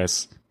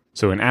ZFS.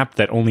 So an app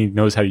that only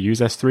knows how to use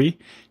S3,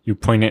 you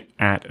point it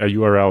at a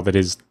URL that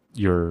is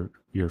your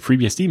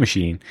FreeBSD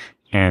machine,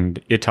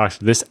 and it talks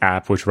to this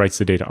app, which writes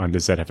the data onto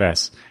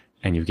ZFS,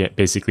 and you get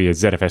basically a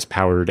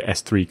ZFS-powered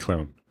S3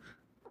 clone.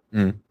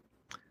 And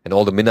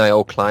all the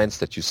MinIO clients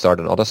that you start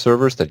on other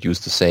servers that use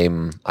the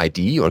same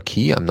ID or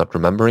key, I'm not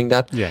remembering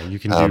that. Yeah, you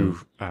can do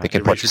they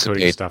can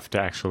participate stuff to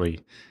actually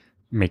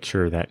make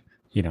sure that,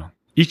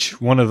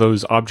 each one of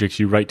those objects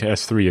you write to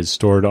S3 is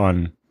stored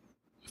on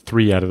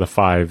 3 out of the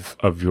 5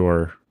 of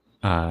your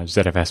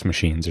ZFS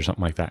machines or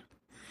something like that.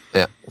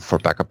 Yeah, for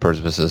backup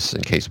purposes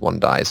in case one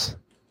dies.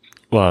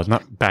 Well,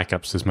 not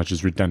backups as much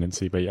as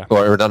redundancy, but yeah.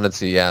 Or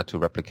redundancy, to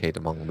replicate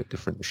among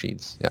different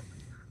machines, yeah.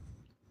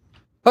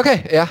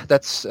 Okay, yeah,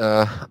 that's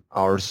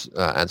our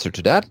answer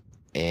to that.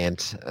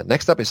 And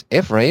next up is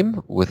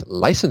Ephraim with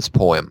License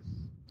Poem.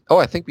 Oh,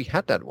 I think we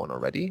had that one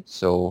already.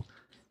 So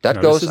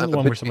that goes... This isn't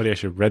one where somebody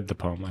actually read the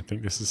poem. I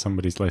think this is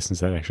somebody's license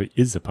that actually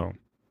is a poem.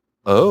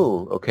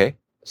 Oh, okay.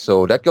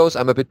 So that goes,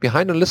 I'm a bit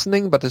behind on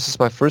listening, but this is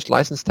my first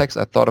license text.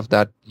 I thought of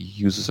that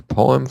uses a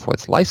poem for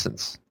its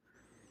license.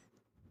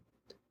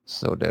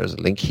 So there's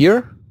a link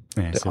here.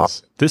 Yeah, it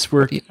says, this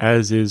work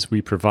as is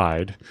we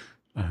provide,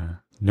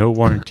 no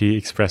warranty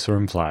express or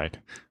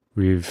implied.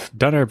 We've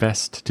done our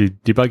best to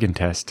debug and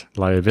test,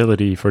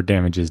 liability for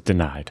damages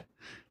denied.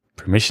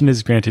 Permission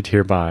is granted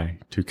hereby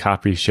to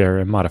copy, share,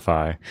 and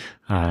modify.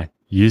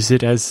 Use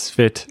it as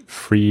fit,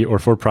 free or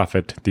for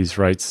profit. These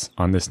rights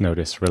on this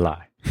notice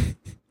rely.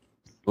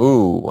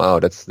 Ooh, wow,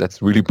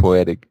 that's really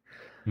poetic.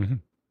 Mm-hmm.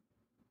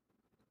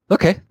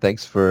 Okay,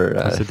 thanks for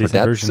that's a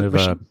decent version of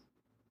a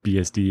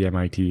BSD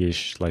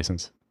MIT-ish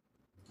license.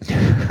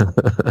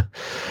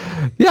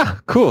 Yeah,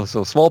 cool.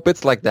 So small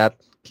bits like that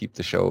keep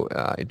the show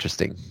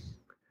interesting.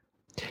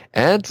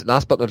 And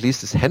last but not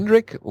least is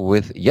Hendrik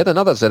with yet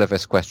another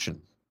ZFS question.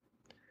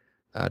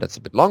 That's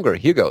a bit longer.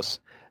 Here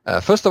goes.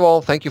 First of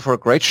all, thank you for a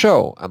great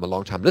show. I'm a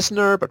long-time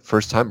listener, but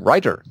first-time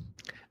writer.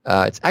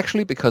 It's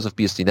actually because of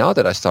BSD Now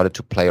that I started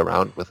to play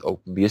around with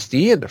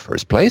OpenBSD in the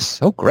first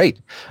place. Oh,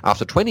 great.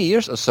 After 20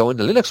 years or so in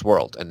the Linux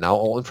world, and now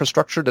all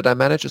infrastructure that I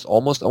manage is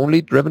almost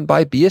only driven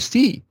by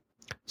BSD.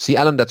 See,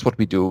 Alan, that's what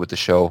we do with the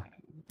show.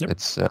 Yep.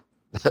 It's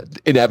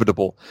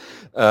inevitable.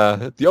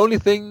 The only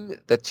thing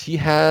that he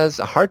has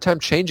a hard time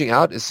changing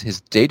out is his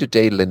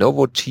day-to-day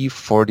Lenovo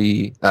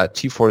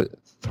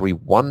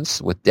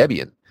T431s with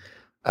Debian.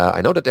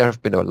 I know that there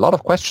have been a lot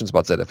of questions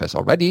about ZFS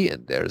already,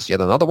 and there's yet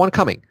another one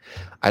coming.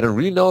 I don't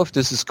really know if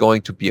this is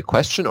going to be a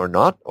question or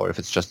not, or if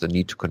it's just a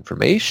need to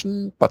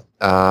confirmation, but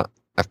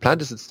I've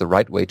planned this. It's the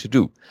right way to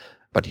do.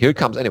 But here it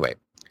comes anyway.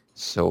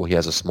 So he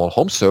has a small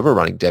home server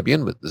running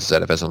Debian with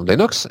ZFS on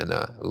Linux and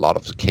a lot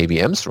of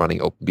KVMs running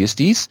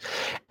OpenBSDs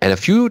and a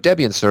few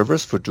Debian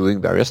servers for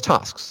doing various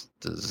tasks.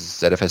 The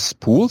ZFS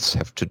pools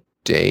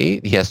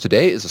he has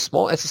today is a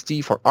small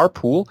SSD for our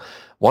pool,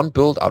 one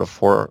build out of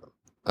four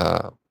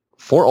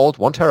old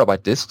 1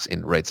 terabyte disks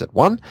in RAID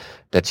Z1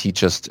 that he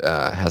just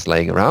has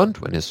laying around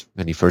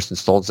when he first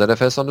installed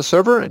ZFS on the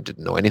server and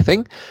didn't know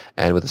anything,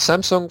 and with a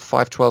Samsung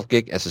 512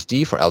 gig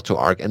SSD for Alto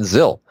Arc and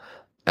ZIL.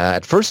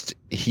 At first,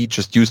 he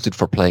just used it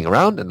for playing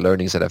around and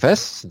learning ZFS,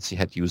 since he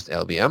had used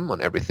LVM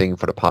on everything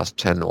for the past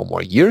 10 or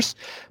more years,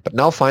 but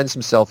now finds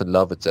himself in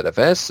love with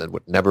ZFS and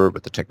would never,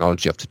 with the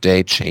technology of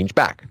today, change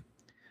back.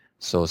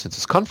 So since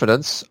his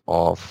confidence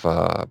of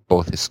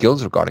both his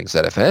skills regarding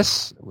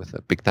ZFS, with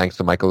a big thanks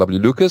to Michael W.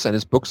 Lucas and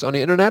his books on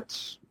the internet,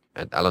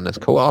 and Alan as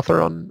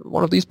co-author on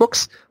one of these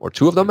books, or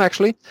two of them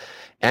actually,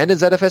 and in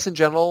ZFS in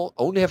general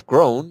only have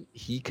grown,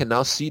 he can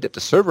now see that the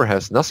server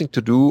has nothing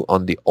to do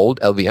on the old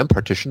LVM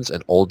partitions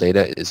and all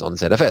data is on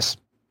ZFS.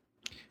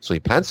 So he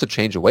plans to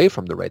change away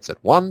from the RAID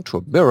Z1 to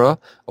a mirror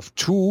of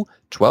two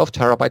 12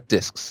 terabyte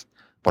disks.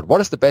 But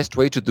what is the best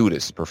way to do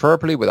this,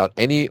 preferably without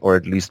any or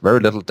at least very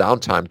little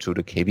downtime to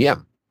the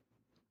KVM?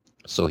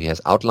 So he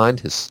has outlined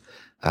his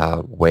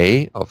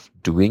way of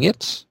doing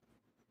it.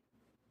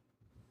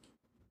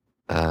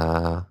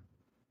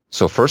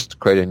 So first,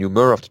 create a new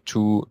mirror of the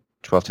two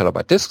 12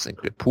 terabyte disks and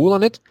create a pool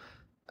on it.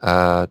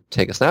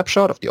 Take a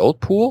snapshot of the old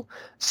pool,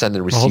 send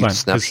and receive a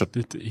snapshot.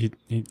 He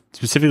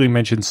specifically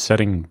mentioned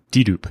setting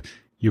dedupe.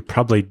 You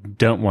probably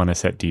don't want to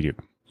set dedupe.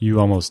 You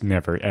almost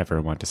never,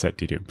 ever want to set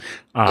dedupe.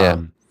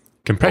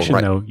 Compression,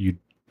 though, you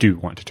do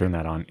want to turn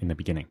that on in the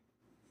beginning.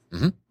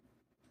 Mm-hmm.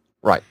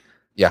 Right.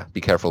 Yeah,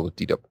 be careful with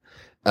dedupe.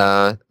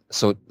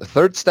 So the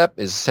third step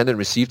is send and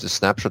receive the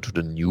snapshot to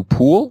the new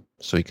pool.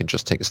 So you can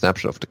just take a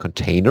snapshot of the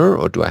container,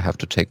 or do I have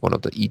to take one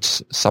of the each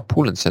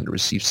subpool and send and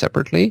receive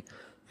separately?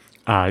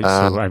 So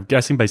I'm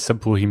guessing by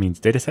subpool he means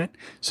dataset.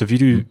 So if you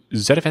do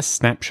ZFS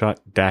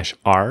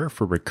snapshot-R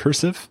for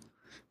recursive,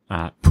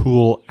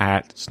 pool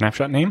at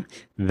snapshot name,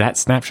 that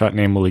snapshot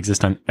name will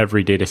exist on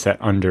every dataset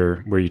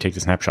under where you take the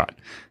snapshot.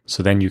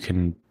 So then you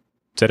can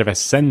ZFS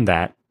send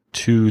that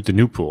to the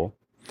new pool.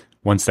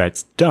 Once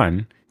that's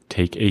done,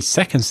 take a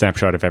second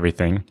snapshot of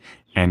everything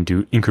and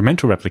do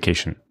incremental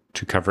replication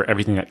to cover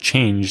everything that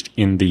changed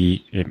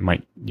it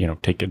might,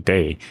 take a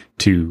day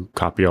to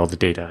copy all the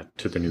data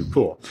to the new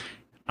pool.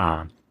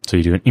 So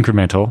you do an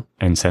incremental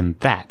and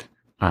send that,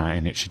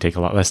 and it should take a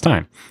lot less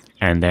time.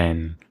 And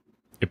then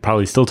it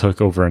probably still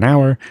took over an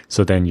hour.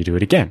 So then you do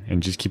it again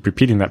and just keep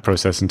repeating that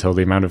process until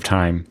the amount of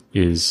time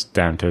is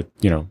down to,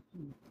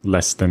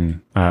 less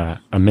than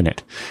a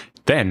minute.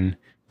 Then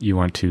you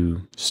want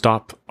to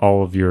stop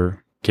all of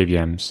your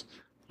KVMs,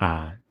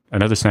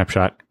 another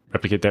snapshot,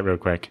 replicate that real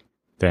quick.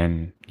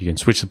 Then you can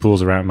switch the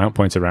pools around, mount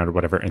points around or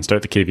whatever, and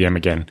start the KVM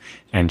again,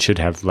 and should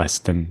have less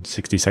than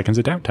 60 seconds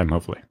of downtime,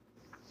 hopefully.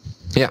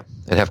 Yeah,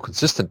 and have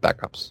consistent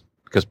backups.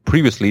 Because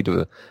previously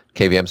the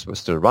KVMs were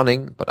still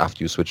running, but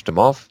after you switched them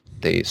off,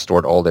 they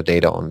stored all the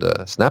data on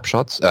the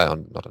snapshots,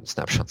 on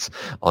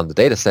the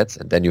data sets,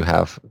 and then you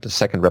have the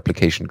second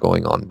replication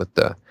going on with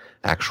the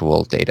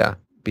actual data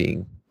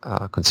being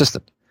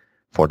consistent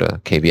for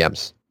the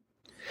KVMs.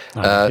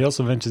 He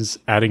also mentions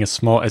adding a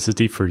small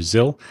SSD for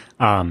ZIL.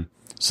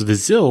 So the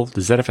ZIL,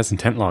 the ZFS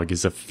intent log,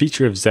 is a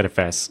feature of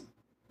ZFS,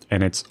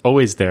 and it's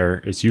always there.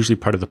 It's usually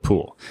part of the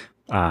pool.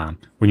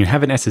 When you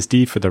have an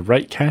SSD for the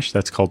write cache,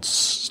 that's called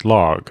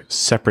slog,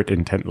 separate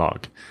intent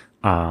log.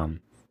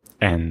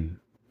 And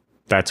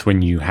that's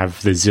when you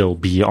have the ZIL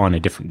be on a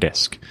different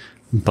disk.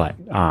 But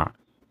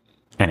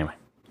anyway,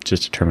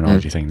 just a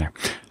terminology thing there.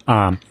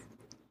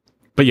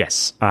 But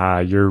yes,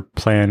 your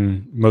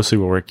plan mostly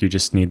will work. You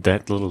just need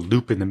that little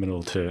loop in the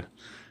middle to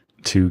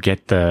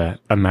get the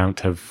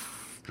amount of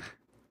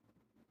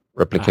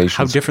replications.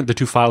 How different the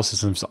two file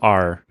systems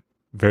are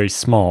very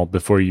small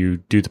before you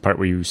do the part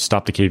where you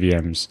stop the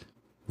KVMs,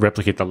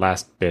 replicate the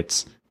last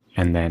bits,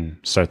 and then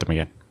start them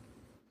again.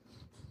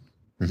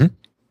 Mm-hmm.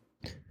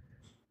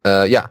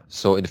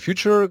 So in the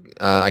future,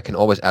 I can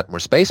always add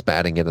more space by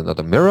adding yet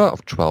another mirror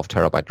of 12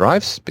 terabyte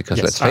drives,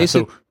 because let's face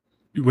it.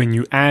 When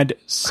you add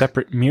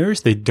separate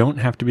mirrors, they don't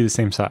have to be the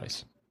same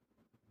size.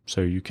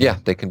 So you can... Yeah,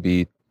 they can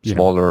be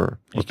smaller or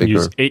you bigger. You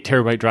can use 8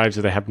 terabyte drives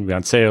if they happen to be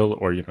on sale,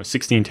 or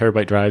 16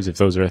 terabyte drives if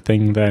those are a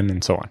thing then,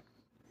 and so on.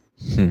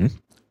 Mm-hmm.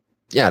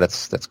 Yeah,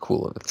 that's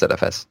cool with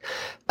ZFS.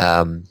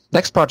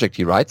 Next project,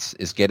 he writes,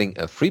 is getting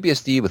a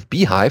FreeBSD with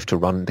bhyve to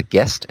run the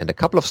guest and a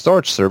couple of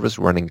storage servers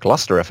running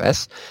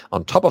GlusterFS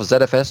on top of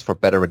ZFS for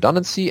better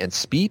redundancy and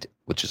speed,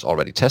 which is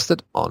already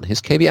tested on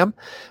his KVM.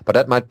 But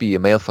that might be a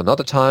mail for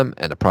another time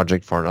and a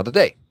project for another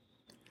day.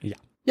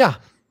 Yeah.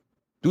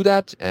 Do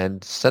that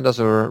and send us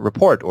a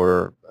report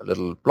or a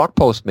little blog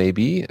post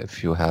maybe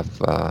if you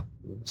have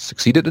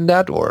succeeded in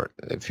that, or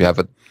if you have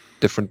a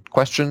different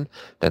question,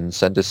 then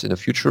send us in a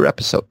future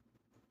episode.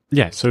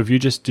 Yeah, so if you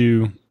just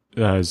do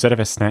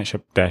ZFS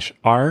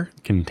snapshot-R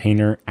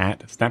container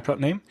at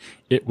snapshot name,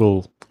 it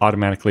will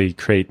automatically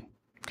create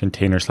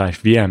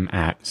container/VM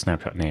at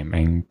snapshot name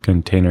and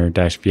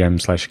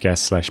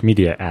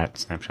container-VM/guest/media at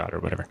snapshot or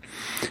whatever.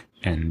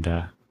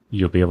 And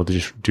you'll be able to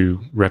just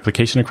do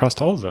replication across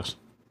all of those.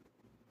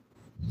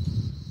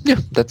 Yeah,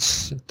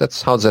 that's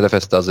how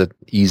ZFS does it.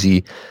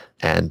 Easy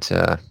and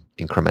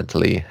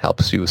incrementally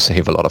helps you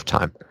save a lot of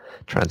time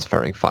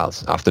transferring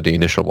files after the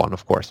initial one,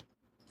 of course.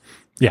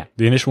 Yeah,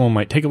 the initial one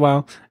might take a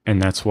while,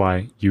 and that's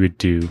why you would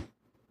do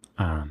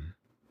the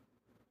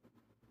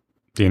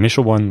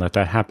initial one, let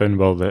that happen.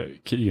 Well, the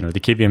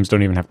KVMs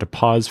don't even have to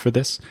pause for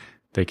this.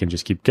 They can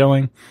just keep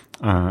going.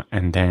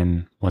 And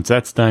then once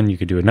that's done, you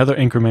could do another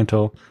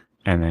incremental.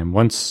 And then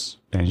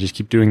just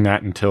keep doing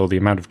that until the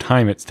amount of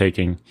time it's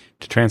taking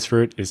to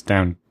transfer it is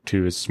down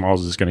to as small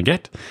as it's going to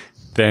get.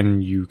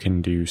 Then you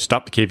can do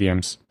stop the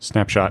KVMs,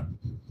 snapshot,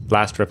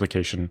 last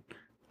replication,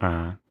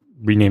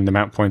 rename the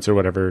mount points or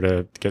whatever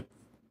to get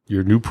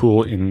your new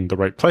pool in the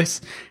right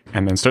place,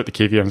 and then start the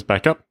KVMs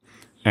back up.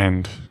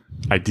 And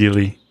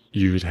ideally,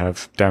 you'd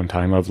have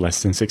downtime of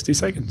less than 60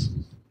 seconds.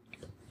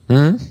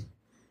 Mm-hmm.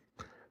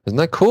 Isn't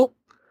that cool?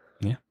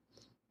 Yeah.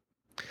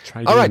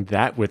 Try doing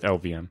that with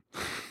LVM.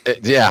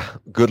 Yeah,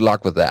 good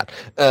luck with that.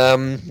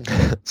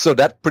 So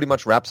that pretty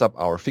much wraps up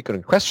our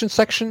frequent question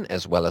section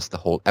as well as the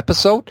whole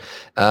episode.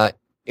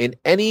 In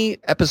any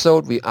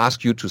episode, we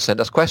ask you to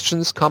send us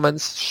questions,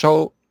 comments,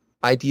 show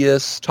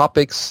ideas,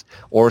 topics,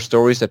 or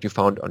stories that you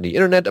found on the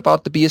internet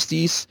about the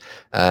BSDs,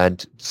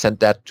 and send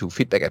that to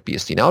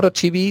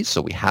feedback@bsdnow.tv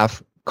so we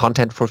have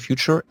content for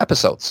future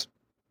episodes.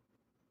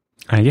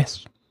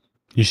 Yes.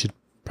 You should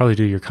probably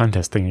do your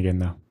contest thing again,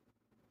 though.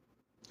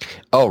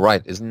 Oh,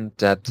 right. Isn't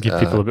that... Give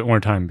people a bit more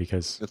time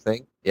because... The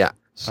thing? Yeah.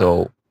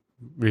 So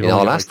we've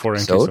only got 4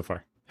 entries so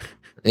far.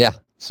 Yeah.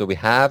 So we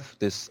have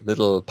this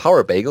little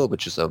Power Bagel,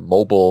 which is a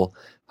mobile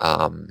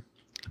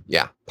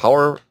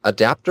power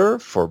adapter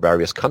for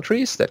various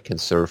countries that can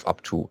serve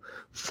up to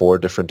 4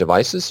 different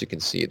devices. You can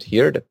see it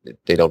here, that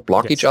they don't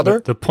block each other.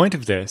 The point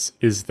of this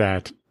is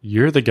that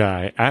you're the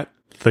guy at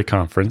the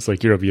conference, like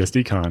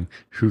EuroBSDCon,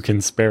 who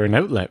can spare an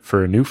outlet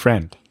for a new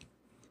friend.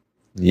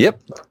 Yep.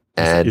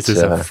 And this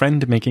is a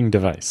friend-making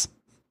device.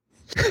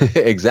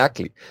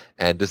 Exactly.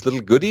 And this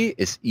little goodie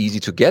is easy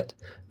to get.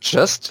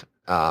 Just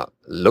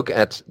look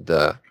at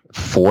the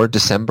 4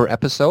 December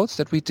episodes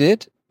that we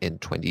did in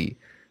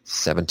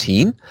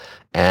 2017.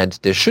 And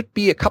there should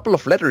be a couple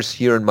of letters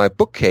here in my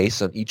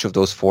bookcase on each of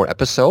those 4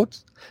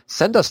 episodes.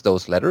 Send us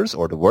those letters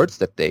or the words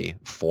that they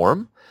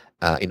form.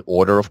 In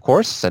order, of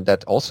course. Send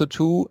that also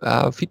to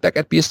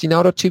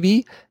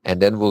feedback@bsdnow.tv,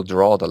 and then we'll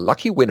draw the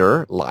lucky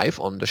winner live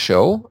on the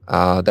show.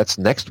 That's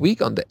next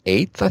week on the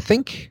 8th, I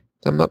think,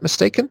 if I'm not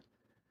mistaken.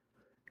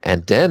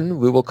 And then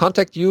we will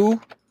contact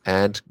you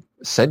and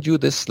send you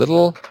this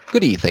little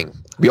goodie thing.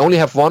 We only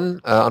have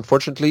one,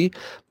 unfortunately,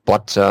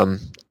 but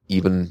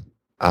even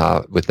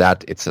with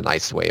that, it's a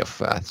nice way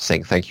of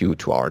saying thank you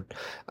to our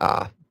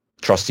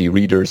trusty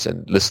readers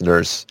and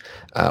listeners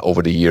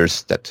over the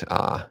years that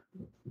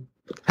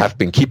have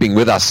been keeping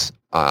with us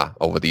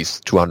over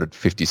these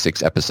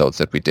 256 episodes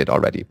that we did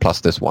already, plus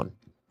this one.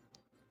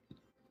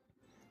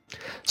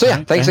 So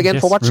yeah, thanks again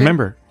for watching.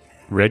 Remember,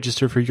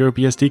 register for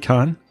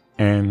EuroBSDCon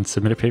and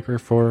submit a paper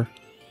for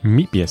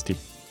MeetBSD.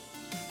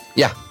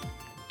 Yeah.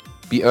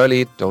 Be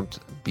early, don't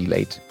be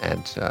late,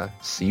 and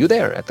see you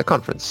there at the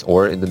conference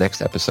or in the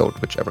next episode,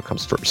 whichever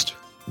comes first.